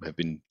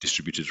been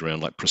distributed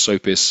around, like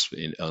prosopis,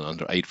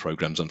 under aid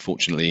programs,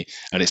 unfortunately,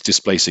 and it's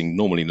displacing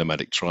normally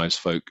nomadic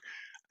tribesfolk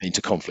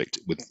into conflict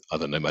with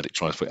other nomadic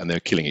tribesfolk, and they're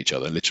killing each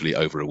other literally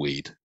over a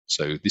weed.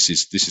 So this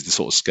is the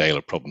sort of scale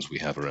of problems we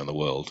have around the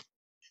world,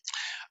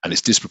 and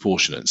it's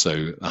disproportionate.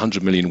 So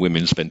 100 million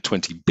women spend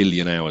 20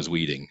 billion hours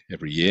weeding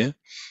every year.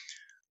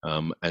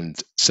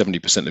 and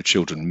 70% of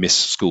children miss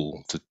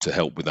school to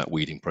help with that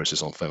weeding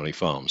process on family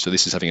farms. So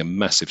this is having a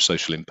massive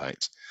social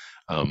impact,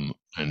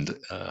 and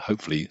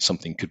hopefully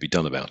something could be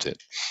done about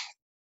it.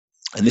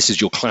 And this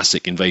is your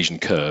classic invasion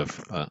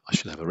curve. I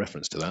should have a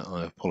reference to that.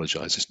 I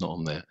apologize, it's not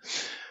on there.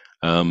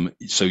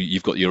 So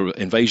you've got your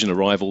invasion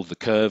arrival, the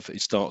curve.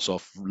 It starts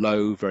off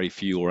low, very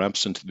few or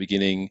absent at the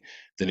beginning.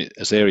 Then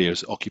as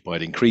areas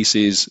occupied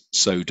increases,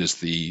 so does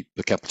the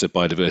per capita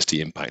biodiversity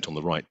impact on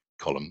the right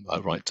column,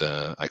 right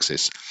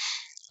axis.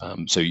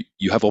 So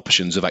you have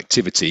options of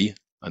activity,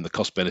 and the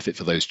cost benefit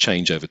for those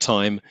change over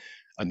time.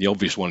 And the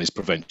obvious one is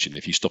prevention.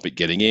 If you stop it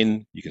getting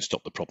in, you can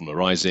stop the problem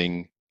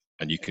arising,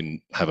 and you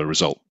can have a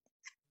result,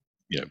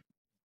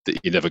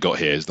 that you never got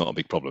here is not a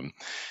big problem.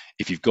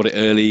 If you've got it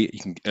early, you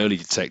can early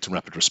detect and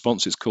rapid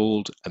response, it's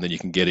called, and then you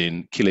can get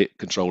in, kill it,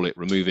 control it,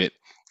 remove it,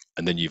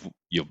 and then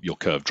your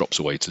curve drops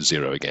away to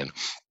zero again.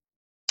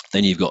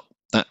 Then you've got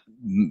that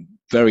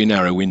very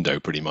narrow window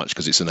pretty much,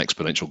 because it's an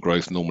exponential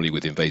growth normally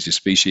with invasive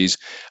species,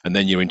 and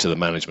then you're into the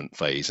management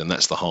phase, and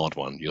that's the hard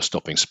one. You're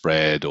stopping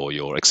spread, or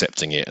you're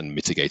accepting it and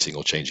mitigating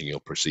or changing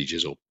your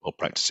procedures or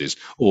practices,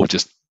 or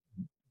just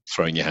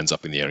throwing your hands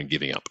up in the air and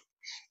giving up.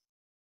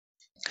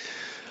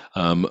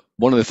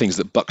 One of the things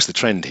that bucks the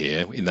trend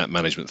here in that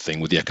management thing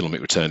with the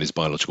economic return is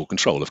biological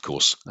control, of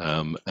course.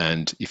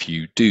 And if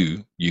you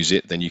do use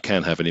it, then you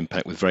can have an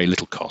impact with very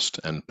little cost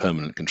and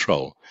permanent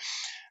control.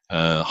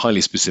 Highly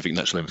specific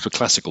natural elements for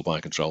classical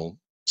biocontrol,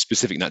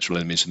 specific natural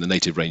elements in the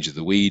native range of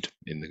the weed.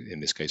 In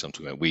this case, I'm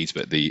talking about weeds,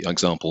 but the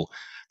example,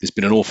 there's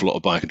been an awful lot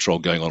of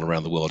biocontrol going on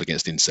around the world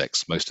against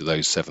insects. Most of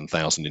those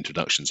 7,000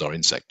 introductions are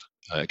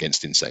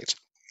against insects.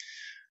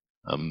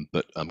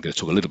 But I'm going to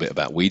talk a little bit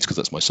about weeds because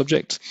that's my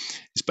subject.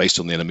 It's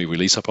based on the enemy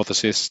release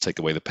hypothesis. Take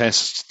away the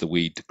pests, the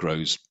weed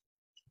grows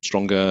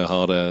stronger,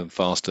 harder,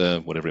 faster,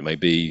 whatever it may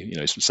be.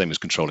 It's the same as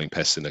controlling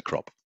pests in a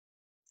crop.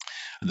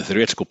 And the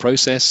theoretical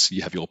process,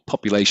 you have your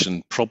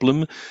population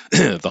problem,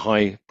 the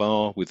high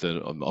bar with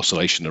the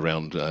oscillation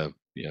around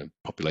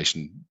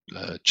population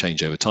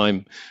change over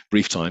time,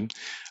 brief time.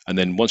 And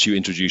then once you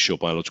introduce your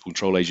biological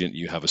control agent,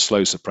 you have a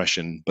slow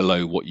suppression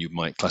below what you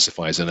might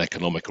classify as an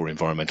economic or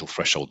environmental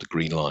threshold, the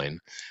green line.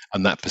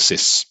 And that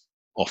persists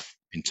off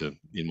into,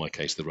 in my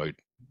case, the road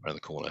around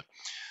the corner.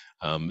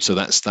 So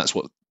that's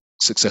what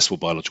successful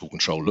biological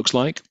control looks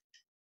like.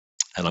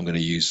 And I'm going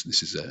to use,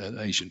 this is an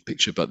Asian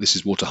picture, but this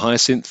is water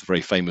hyacinth, a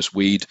very famous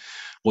weed,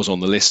 was on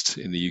the list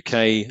in the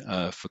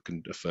UK for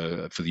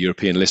the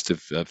European list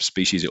of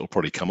species. It will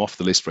probably come off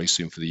the list very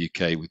soon for the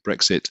UK with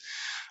Brexit,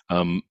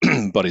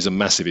 but is a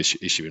massive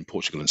issue in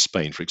Portugal and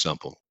Spain, for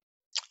example.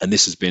 And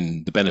this has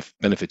been the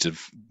benefit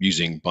of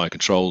using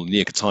biocontrol.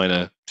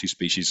 Neocotina, 2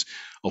 species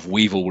of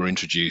weevil were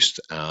introduced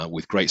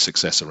with great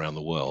success around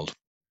the world.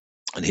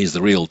 And here's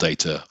the real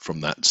data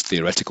from that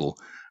theoretical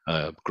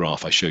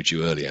graph I showed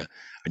you earlier.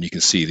 And you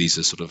can see these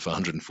are sort of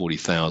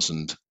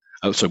 140,000,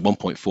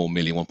 1.4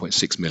 million,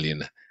 1.6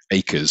 million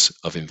acres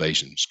of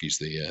invasion, excuse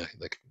the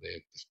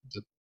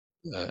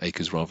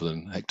acres rather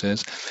than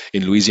hectares,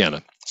 in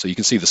Louisiana. So you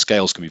can see the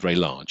scales can be very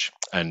large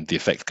and the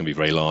effect can be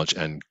very large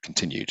and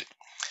continued.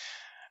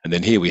 And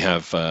then here we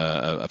have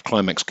a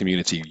climax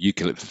community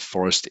eucalyptus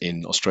forest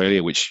in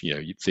Australia, which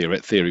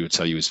theory would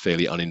tell you is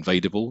fairly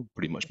uninvadable.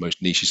 Pretty much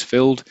most niches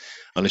filled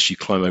unless you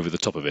climb over the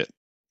top of it.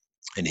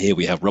 And here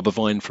we have rubber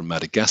vine from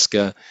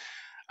Madagascar,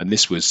 and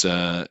this was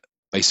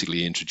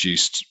basically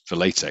introduced for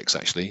latex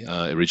actually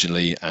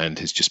originally, and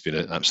has just been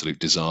an absolute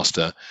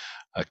disaster,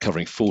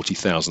 covering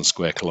 40,000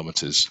 square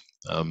kilometers,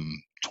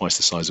 twice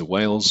the size of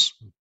Wales,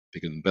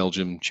 bigger than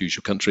Belgium, choose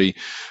your country.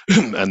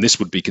 And this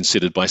would be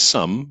considered by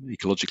some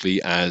ecologically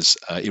as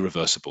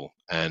irreversible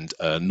and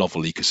a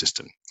novel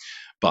ecosystem.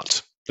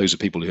 But those are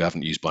people who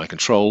haven't used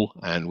biocontrol,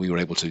 and we were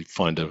able to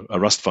find a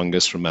rust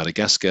fungus from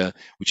Madagascar,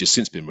 which has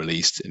since been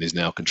released and is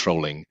now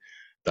controlling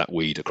that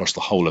weed across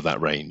the whole of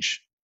that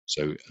range.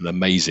 So an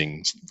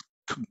amazing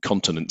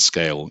continent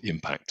scale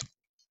impact.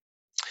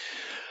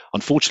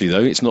 Unfortunately,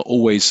 though, it's not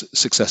always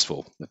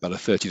successful. About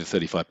 30 to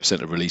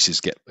 35% of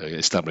releases get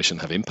established and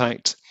have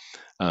impact.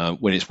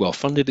 When it's well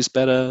funded, it's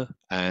better,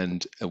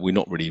 and we're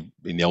not really,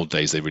 in the old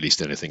days they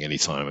released anything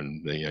anytime,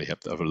 and you have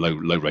a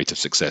low rate of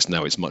success.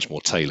 Now it's much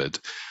more tailored,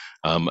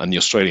 and the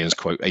Australians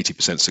quote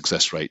 80%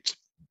 success rate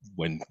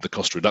when the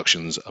cost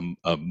reductions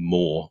are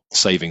more,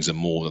 savings are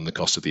more than the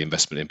cost of the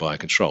investment in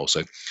biocontrol.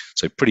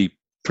 So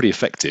pretty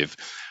effective.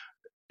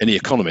 Any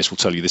economist will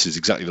tell you this is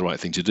exactly the right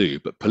thing to do,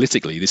 but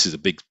politically this is a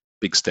big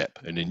step.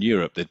 And in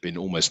Europe there'd been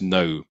almost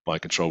no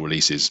biocontrol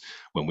releases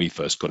when we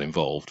first got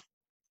involved.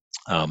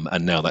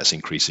 And now that's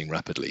increasing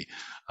rapidly,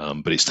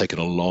 but it's taken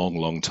a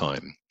long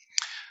time.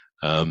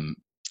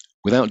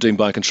 Without doing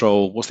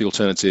biocontrol, what's the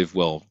alternative?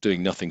 Well,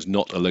 doing nothing's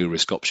not a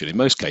low-risk option. In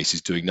most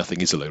cases, doing nothing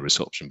is a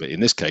low-risk option, but in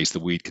this case, the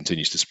weed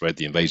continues to spread,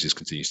 the invasives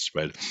continue to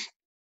spread,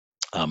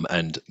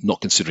 and not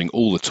considering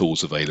all the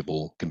tools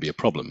available can be a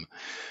problem.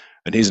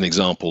 And here's an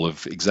example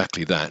of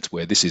exactly that,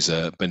 where this is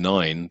a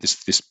benign,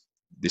 this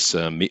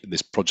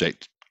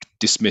project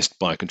dismissed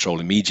biocontrol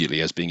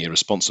immediately as being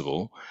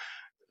irresponsible,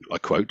 I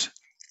quote,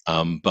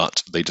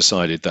 but they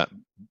decided that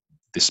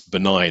this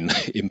benign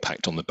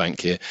impact on the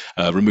bank here,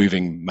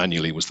 removing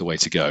manually was the way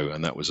to go,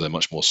 and that was a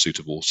much more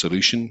suitable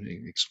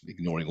solution,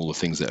 ignoring all the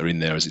things that are in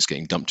there as it's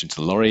getting dumped into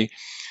the lorry.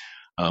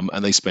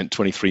 And they spent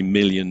 23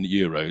 million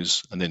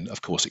euros, and then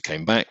of course it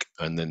came back,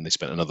 and then they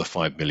spent another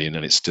 5 million,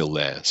 and it's still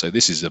there. So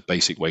this is a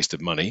basic waste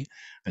of money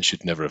and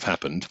should never have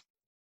happened.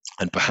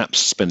 And perhaps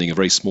spending a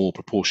very small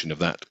proportion of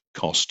that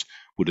cost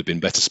would have been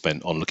better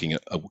spent on looking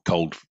at a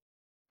cold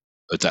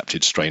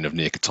adapted strain of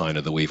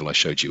Neocotina, the weevil I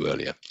showed you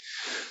earlier.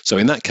 So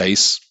in that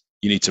case,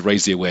 you need to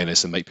raise the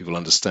awareness and make people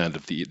understand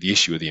of the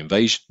issue of the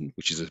invasion,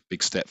 which is a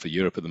big step for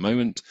Europe at the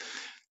moment.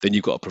 Then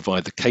you've got to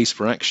provide the case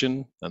for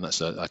action, and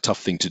that's a tough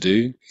thing to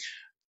do.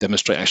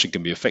 Demonstrate action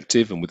can be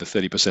effective, and with a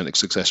 30%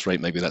 success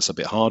rate, maybe that's a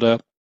bit harder,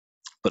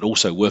 but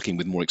also working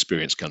with more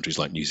experienced countries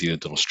like New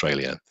Zealand and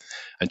Australia.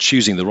 And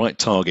choosing the right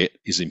target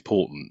is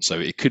important. So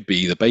it could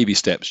be the baby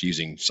steps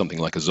using something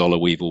like a Zolla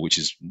weevil, which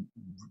is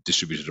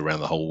distributed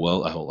around the whole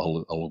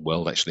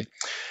world actually,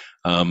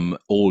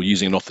 or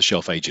using an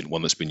off-the-shelf agent,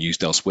 one that's been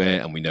used elsewhere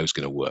and we know is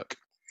going to work.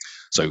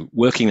 So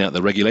working out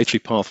the regulatory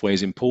pathway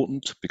is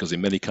important, because in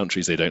many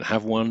countries they don't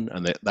have one,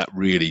 and that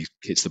really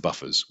hits the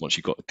buffers. Once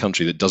you've got a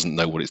country that doesn't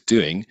know what it's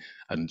doing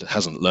and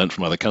hasn't learned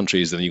from other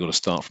countries, then you've got to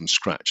start from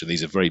scratch. And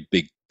these are very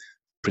big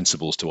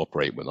principles to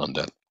operate with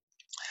under.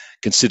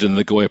 Consider the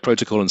Nagoya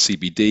Protocol and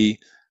CBD.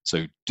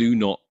 So do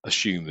not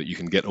assume that you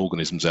can get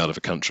organisms out of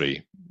a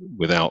country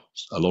without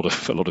a lot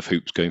of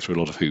hoops, going through a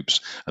lot of hoops,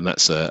 and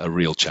that's a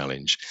real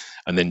challenge.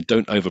 And then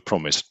don't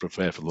overpromise,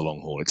 prepare for the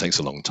long haul. It takes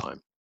a long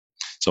time.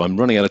 So I'm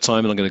running out of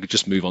time, and I'm going to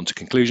just move on to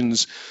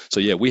conclusions. So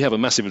yeah, we have a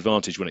massive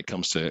advantage when it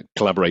comes to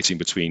collaborating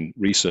between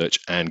research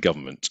and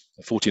government.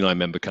 49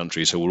 member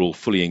countries who are all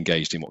fully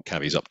engaged in what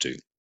CABI is up to.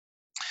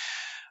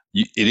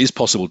 It is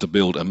possible to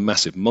build a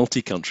massive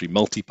multi-country,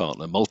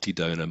 multi-partner,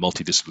 multi-donor,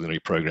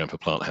 multidisciplinary program for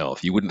plant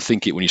health. You wouldn't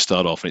think it when you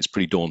start off, and it's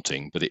pretty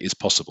daunting, but it is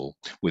possible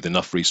with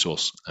enough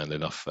resource and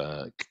enough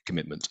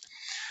commitment.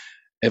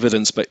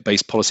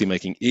 Evidence-based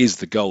policymaking is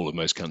the goal of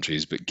most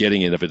countries, but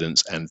getting in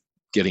evidence and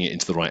getting it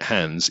into the right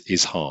hands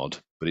is hard,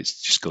 but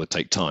it's just got to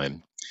take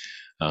time.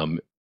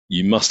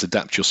 You must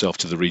adapt yourself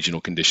to the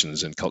regional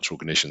conditions and cultural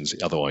conditions,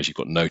 otherwise you've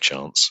got no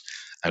chance.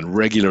 And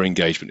regular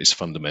engagement is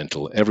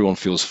fundamental. Everyone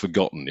feels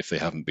forgotten if they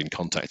haven't been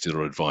contacted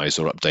or advised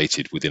or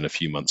updated within a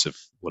few months of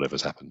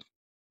whatever's happened.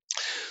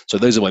 So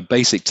those are my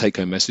basic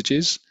take-home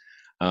messages.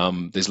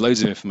 There's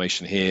loads of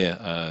information here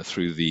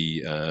through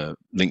the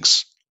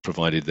links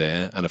provided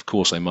there. And of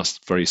course, I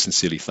must very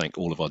sincerely thank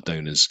all of our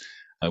donors,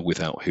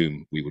 without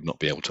whom we would not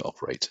be able to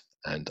operate.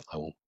 And I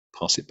will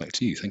pass it back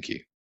to you. Thank you.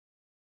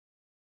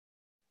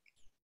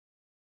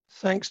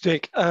 Thanks,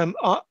 Dick. I'm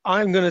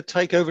going to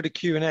take over the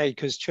Q&A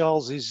because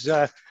Charles's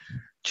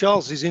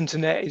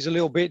internet is a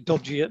little bit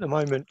dodgy at the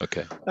moment.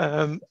 Okay.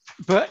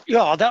 But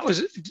yeah,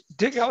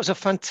 Dick. That was a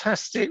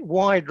fantastic,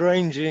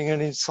 wide-ranging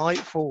and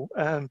insightful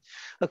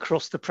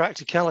across the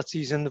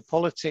practicalities and the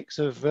politics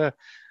of the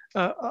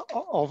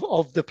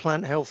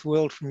plant health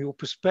world from your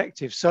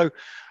perspective. So.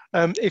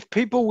 If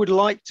people would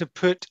like to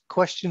put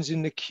questions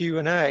in the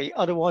Q&A,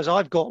 otherwise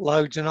I've got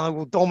loads and I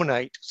will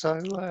dominate.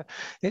 So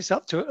it's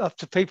up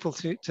to people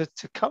to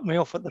cut me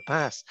off at the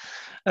pass.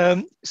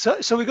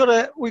 So we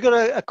got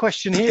a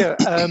question here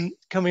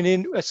coming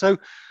in. So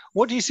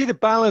what do you see the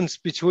balance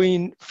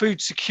between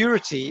food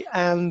security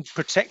and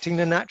protecting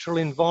the natural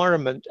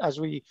environment as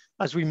we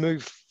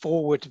move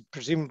forward,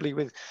 presumably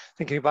with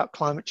thinking about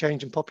climate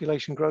change and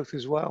population growth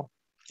as well?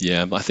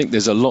 Yeah, I think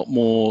there's a lot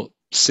more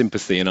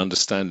sympathy and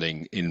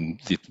understanding in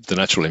the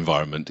natural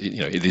environment.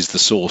 It is the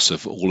source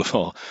of all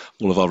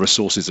of our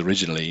resources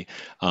originally,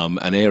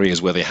 and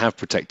areas where they have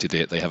protected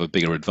it, they have a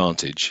bigger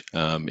advantage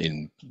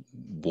in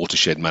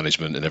watershed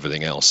management and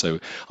everything else. So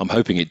I'm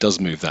hoping it does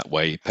move that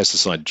way.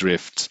 Pesticide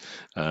drift,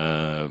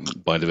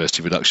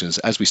 biodiversity reductions,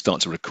 as we start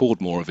to record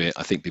more of it,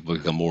 I think people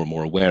become more and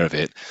more aware of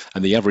it,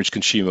 and the average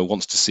consumer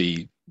wants to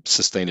see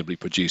sustainably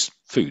produced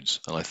foods.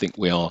 And I think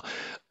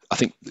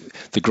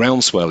the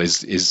groundswell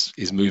is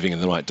moving in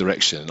the right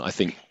direction. I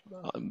think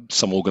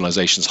some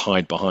organizations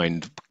hide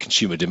behind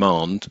consumer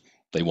demand.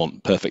 They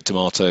want perfect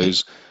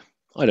tomatoes.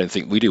 I don't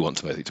think we do want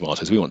perfect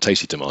tomatoes. We want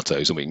tasty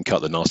tomatoes, and we can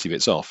cut the nasty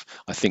bits off.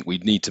 I think we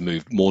need to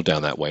move more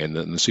down that way, and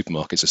the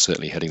supermarkets are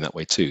certainly heading that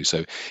way too.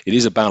 So it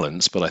is a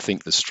balance, but I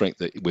think the strength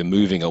that we're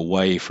moving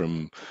away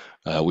from,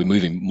 we're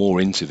moving more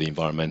into the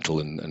environmental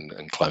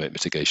and climate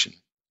mitigation.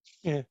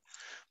 Yeah.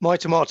 My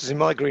tomatoes in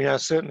my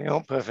greenhouse certainly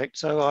aren't perfect,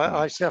 so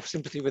I have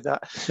sympathy with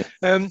that.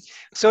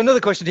 So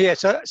another question here.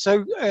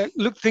 So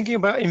look, thinking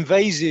about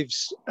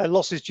invasives,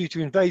 losses due to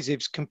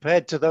invasives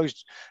compared to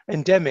those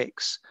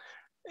endemics,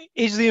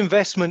 is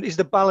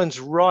the balance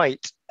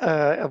right?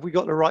 Have we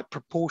got the right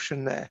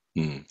proportion there?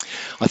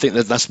 I think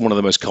that's one of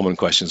the most common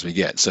questions we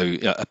get. So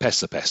a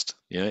pest's a pest.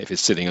 If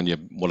it's sitting on your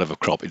whatever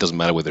crop, it doesn't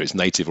matter whether it's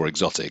native or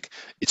exotic.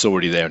 It's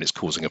already there and it's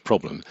causing a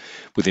problem.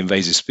 With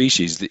invasive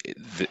species,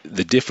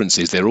 the difference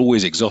is they're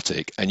always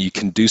exotic, and you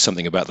can do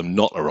something about them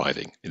not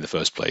arriving in the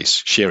first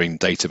place. Sharing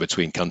data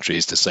between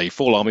countries to say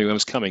fall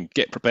armyworm's coming,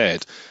 get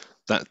prepared.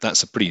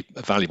 that's a pretty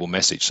valuable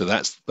message. So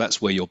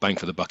that's where your bang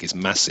for the buck is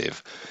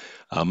massive.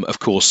 Of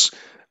course,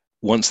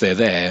 once they're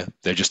there,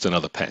 they're just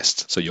another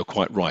pest. So you're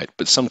quite right.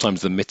 But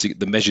sometimes the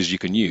measures you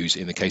can use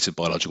in the case of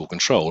biological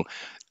control,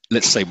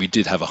 let's say we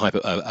did have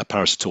a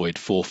parasitoid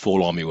for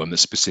fall armyworm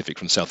that's specific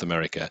from South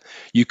America,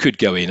 you could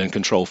go in and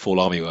control fall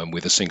armyworm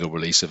with a single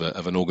release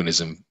of an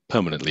organism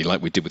permanently,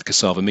 like we did with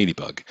cassava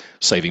mealybug,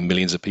 saving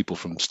millions of people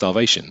from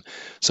starvation.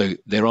 So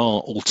there are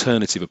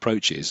alternative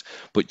approaches,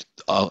 but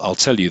I'll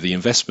tell you, the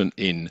investment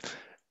in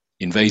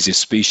invasive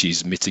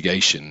species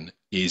mitigation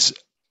is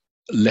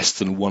less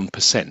than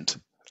 1%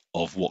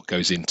 of what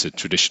goes into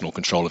traditional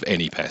control of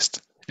any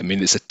pest. I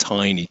mean, it's a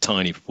tiny,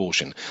 tiny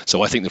proportion.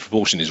 So I think the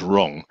proportion is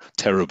wrong,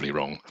 terribly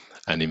wrong.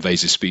 And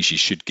invasive species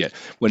should get,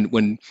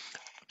 when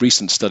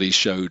recent studies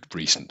showed,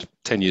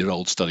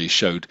 10-year-old studies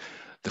showed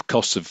the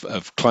cost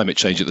of climate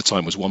change at the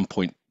time was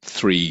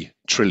 $1.3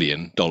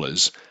 trillion,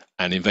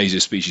 and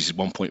invasive species is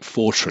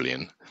 1.4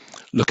 trillion.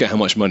 Look at how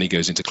much money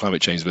goes into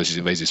climate change versus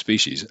invasive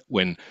species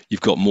when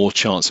you've got more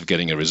chance of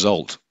getting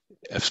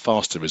a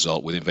faster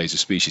result with invasive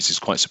species. Is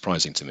quite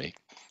surprising to me.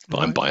 But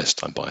right.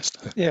 I'm biased.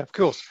 Yeah, of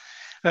course.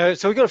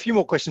 So we've got a few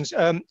more questions.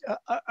 I'm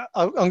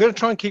going to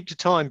try and keep to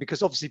time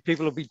because obviously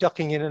people will be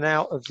ducking in and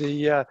out of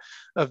the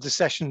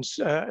sessions,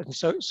 and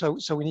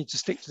so we need to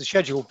stick to the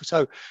schedule.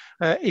 So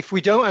if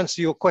we don't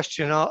answer your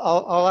question,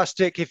 I'll ask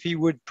Dick if he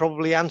would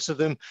probably answer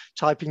them,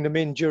 typing them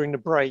in during the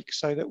break,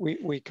 so that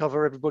we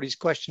cover everybody's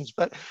questions.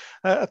 But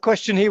a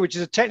question here, which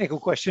is a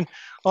technical question: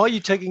 are you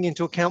taking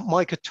into account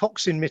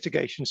mycotoxin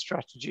mitigation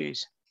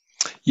strategies?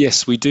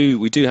 Yes, we do.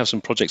 We do have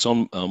some projects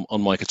on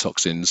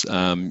mycotoxins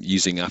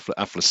using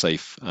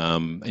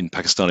AflaSafe in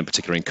Pakistan, in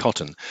particular in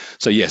cotton.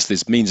 So yes,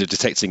 there's means of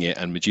detecting it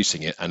and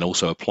reducing it, and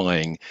also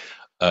applying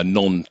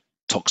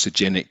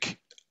non-toxigenic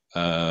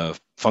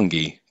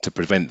fungi to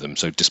prevent them.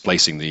 So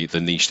displacing the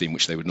niche in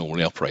which they would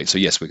normally operate. So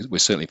yes, we're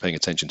certainly paying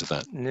attention to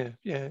that.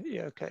 Yeah.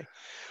 Okay.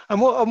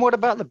 And what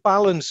about the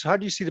balance? How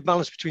do you see the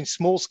balance between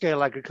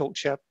small-scale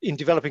agriculture in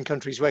developing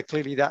countries, where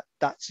clearly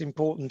that's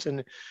important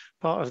and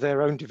part of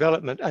their own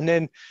development, and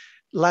then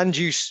land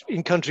use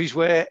in countries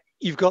where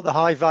you've got the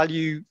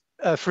high-value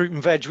fruit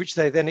and veg, which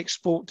they then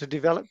export to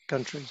developed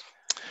countries?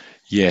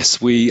 Yes,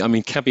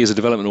 CABI as a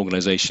development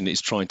organisation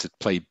is trying to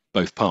play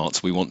both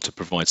parts. We want to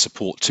provide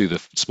support to the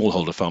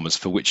smallholder farmers,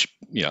 for which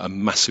a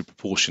massive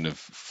proportion of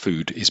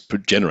food is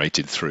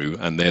generated through,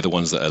 and they're the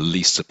ones that are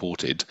least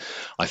supported.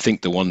 I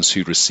think the ones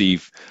who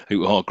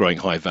are growing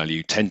high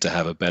value tend to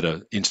have a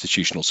better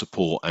institutional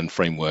support and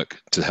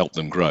framework to help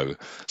them grow.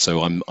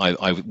 So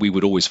we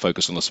would always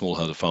focus on the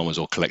smallholder farmers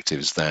or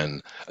collectives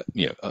than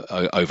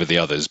over the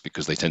others,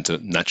 because they tend to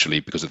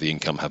naturally, because of the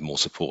income, have more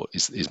support.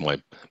 Is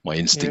my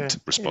instinct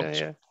response.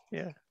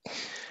 Yeah.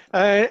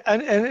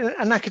 And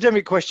an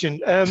academic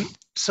question.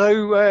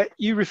 So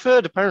you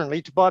referred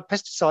apparently to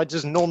biopesticides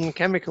as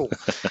non-chemical.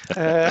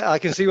 I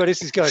can see where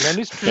this is going, and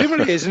this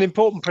presumably is an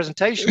important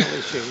presentational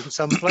issue in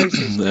some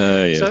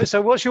places.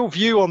 So what's your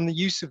view on the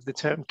use of the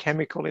term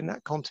chemical in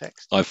that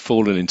context? I've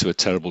fallen into a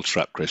terrible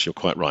trap, Chris. You're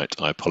quite right.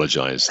 I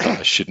apologise.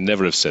 I should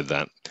never have said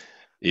that.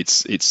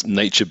 It's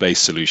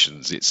nature-based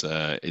solutions. It's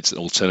an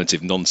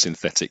alternative,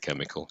 non-synthetic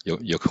chemical.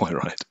 You're quite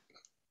right.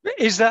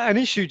 Is that an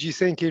issue, do you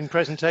think, in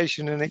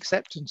presentation and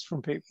acceptance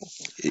from people?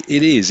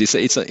 It is.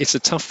 It's a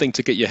tough thing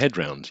to get your head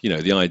around.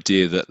 The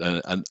idea that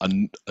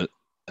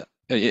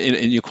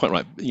and you're quite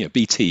right.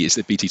 BT is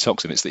the BT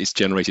toxin. It's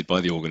generated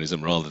by the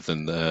organism rather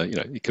than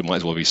it might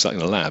as well be stuck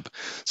in a lab.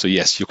 So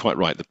yes, you're quite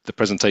right. The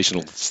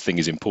presentational thing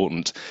is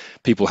important.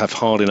 People have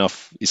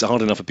it's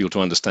hard enough for people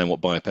to understand what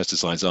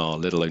biopesticides are,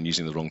 let alone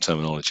using the wrong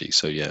terminology.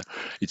 So yeah,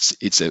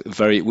 it's a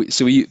very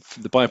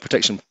the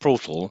bioprotection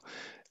portal.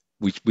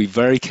 We're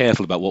very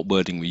careful about what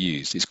wording we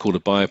use. It's called a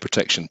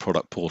bioprotection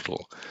product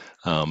portal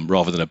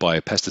rather than a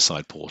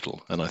biopesticide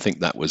portal. And I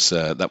think that was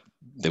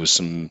there was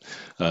some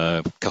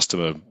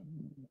customer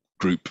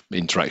group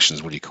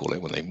interactions, what do you call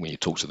it, when you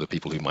talk to the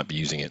people who might be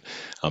using it,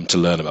 to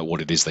learn about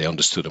what it is they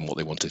understood and what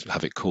they wanted to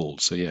have it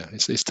called. So yeah,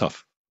 it's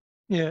tough.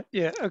 Yeah.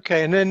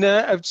 Okay. And then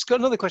I've just got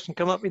another question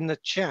come up in the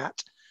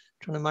chat.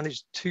 Trying to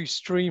manage two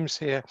streams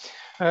here.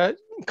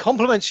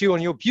 Compliments you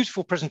on your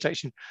beautiful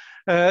presentation.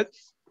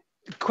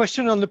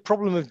 Question on the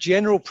problem of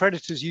general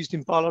predators used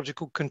in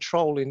biological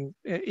control in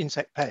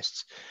insect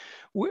pests.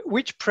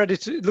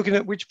 Looking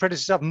at which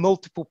predators have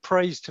multiple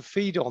preys to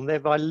feed on,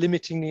 thereby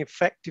limiting the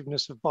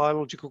effectiveness of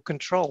biological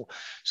control.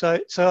 So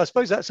I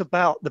suppose that's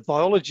about the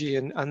biology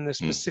and the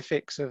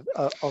specifics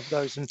of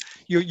those. And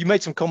you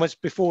made some comments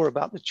before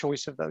about the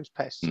choice of those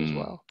pests as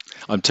well.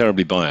 I'm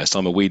terribly biased.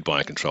 I'm a weed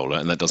biocontroller,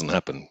 and that doesn't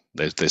happen.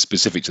 They're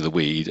specific to the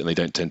weed, and they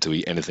don't tend to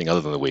eat anything other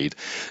than the weed.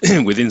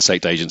 With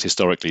insect agents,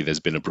 historically,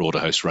 there's been a broader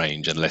host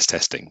range and less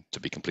testing, to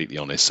be completely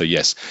honest. So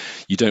yes,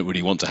 you don't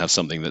really want to have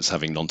something that's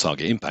having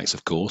non-target impacts,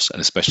 of course,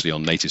 and especially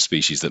on native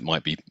species that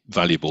might be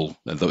valuable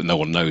and that no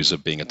one knows are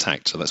being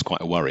attacked. So that's quite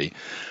a worry.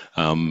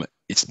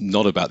 It's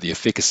not about the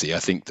efficacy. I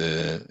think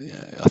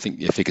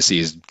the efficacy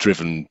is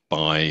driven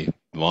by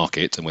the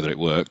market and whether it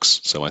works.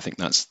 So I think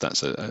that's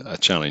a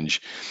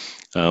challenge.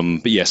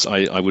 But yes,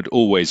 I would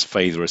always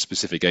favour a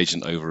specific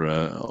agent over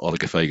a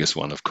oligophagous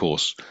one, of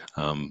course.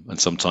 And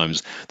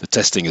sometimes the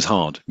testing is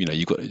hard.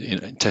 You've got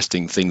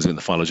testing things in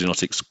the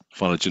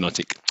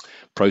phylogenetic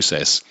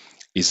process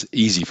is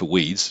easy for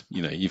weeds.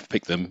 You've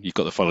picked them, you've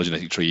got the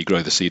phylogenetic tree, you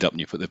grow the seed up, and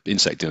you put the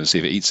insect in and see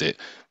if it eats it.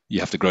 You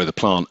have to grow the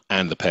plant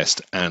and the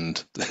pest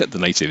and the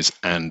natives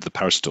and the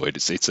parasitoid.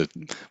 It's a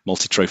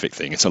multi-trophic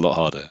thing. It's a lot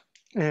harder.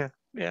 Yeah.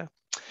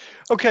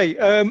 Okay,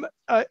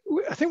 I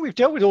think we've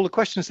dealt with all the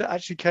questions that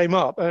actually came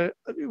up.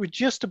 We're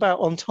just about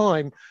on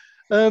time.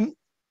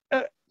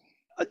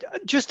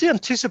 Just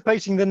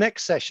anticipating the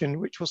next session,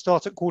 which will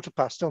start at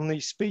 1:15 on the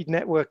speed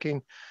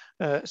networking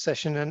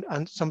session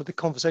and some of the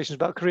conversations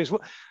about careers.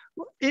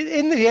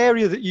 In the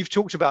area that you've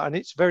talked about, and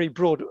it's very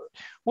broad,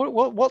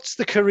 what's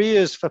the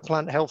careers for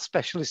plant health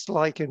specialists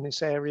like in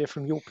this area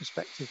from your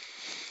perspective?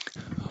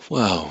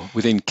 Well,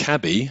 within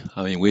CABI,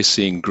 I mean, we're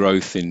seeing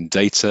growth in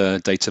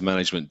data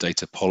management,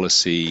 data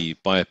policy,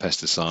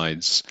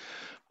 biopesticides.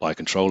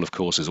 Biocontrol, of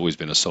course, has always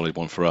been a solid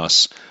one for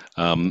us.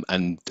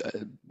 And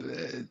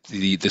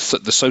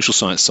the social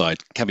science side,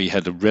 CABI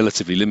had a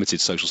relatively limited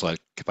social science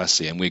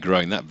capacity, and we're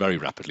growing that very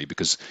rapidly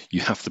because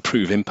you have to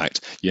prove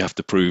impact. You have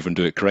to prove and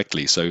do it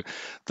correctly. So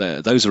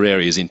those are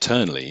areas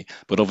internally,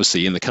 but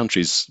obviously in the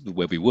countries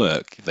where we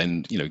work,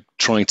 then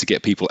trying to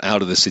get people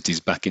out of the cities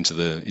back into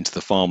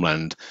the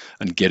farmland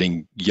and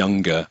getting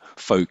younger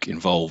folk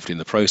involved in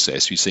the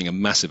process. You're seeing a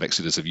massive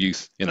exodus of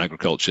youth in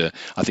agriculture.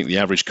 I think the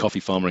average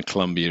coffee farmer in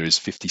Colombia is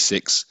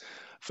 56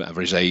 for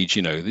average age.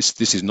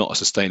 This is not a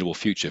sustainable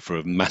future for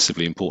a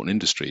massively important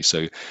industry.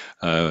 So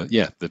there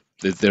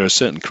are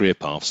certain career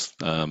paths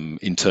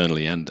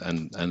internally and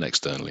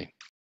externally.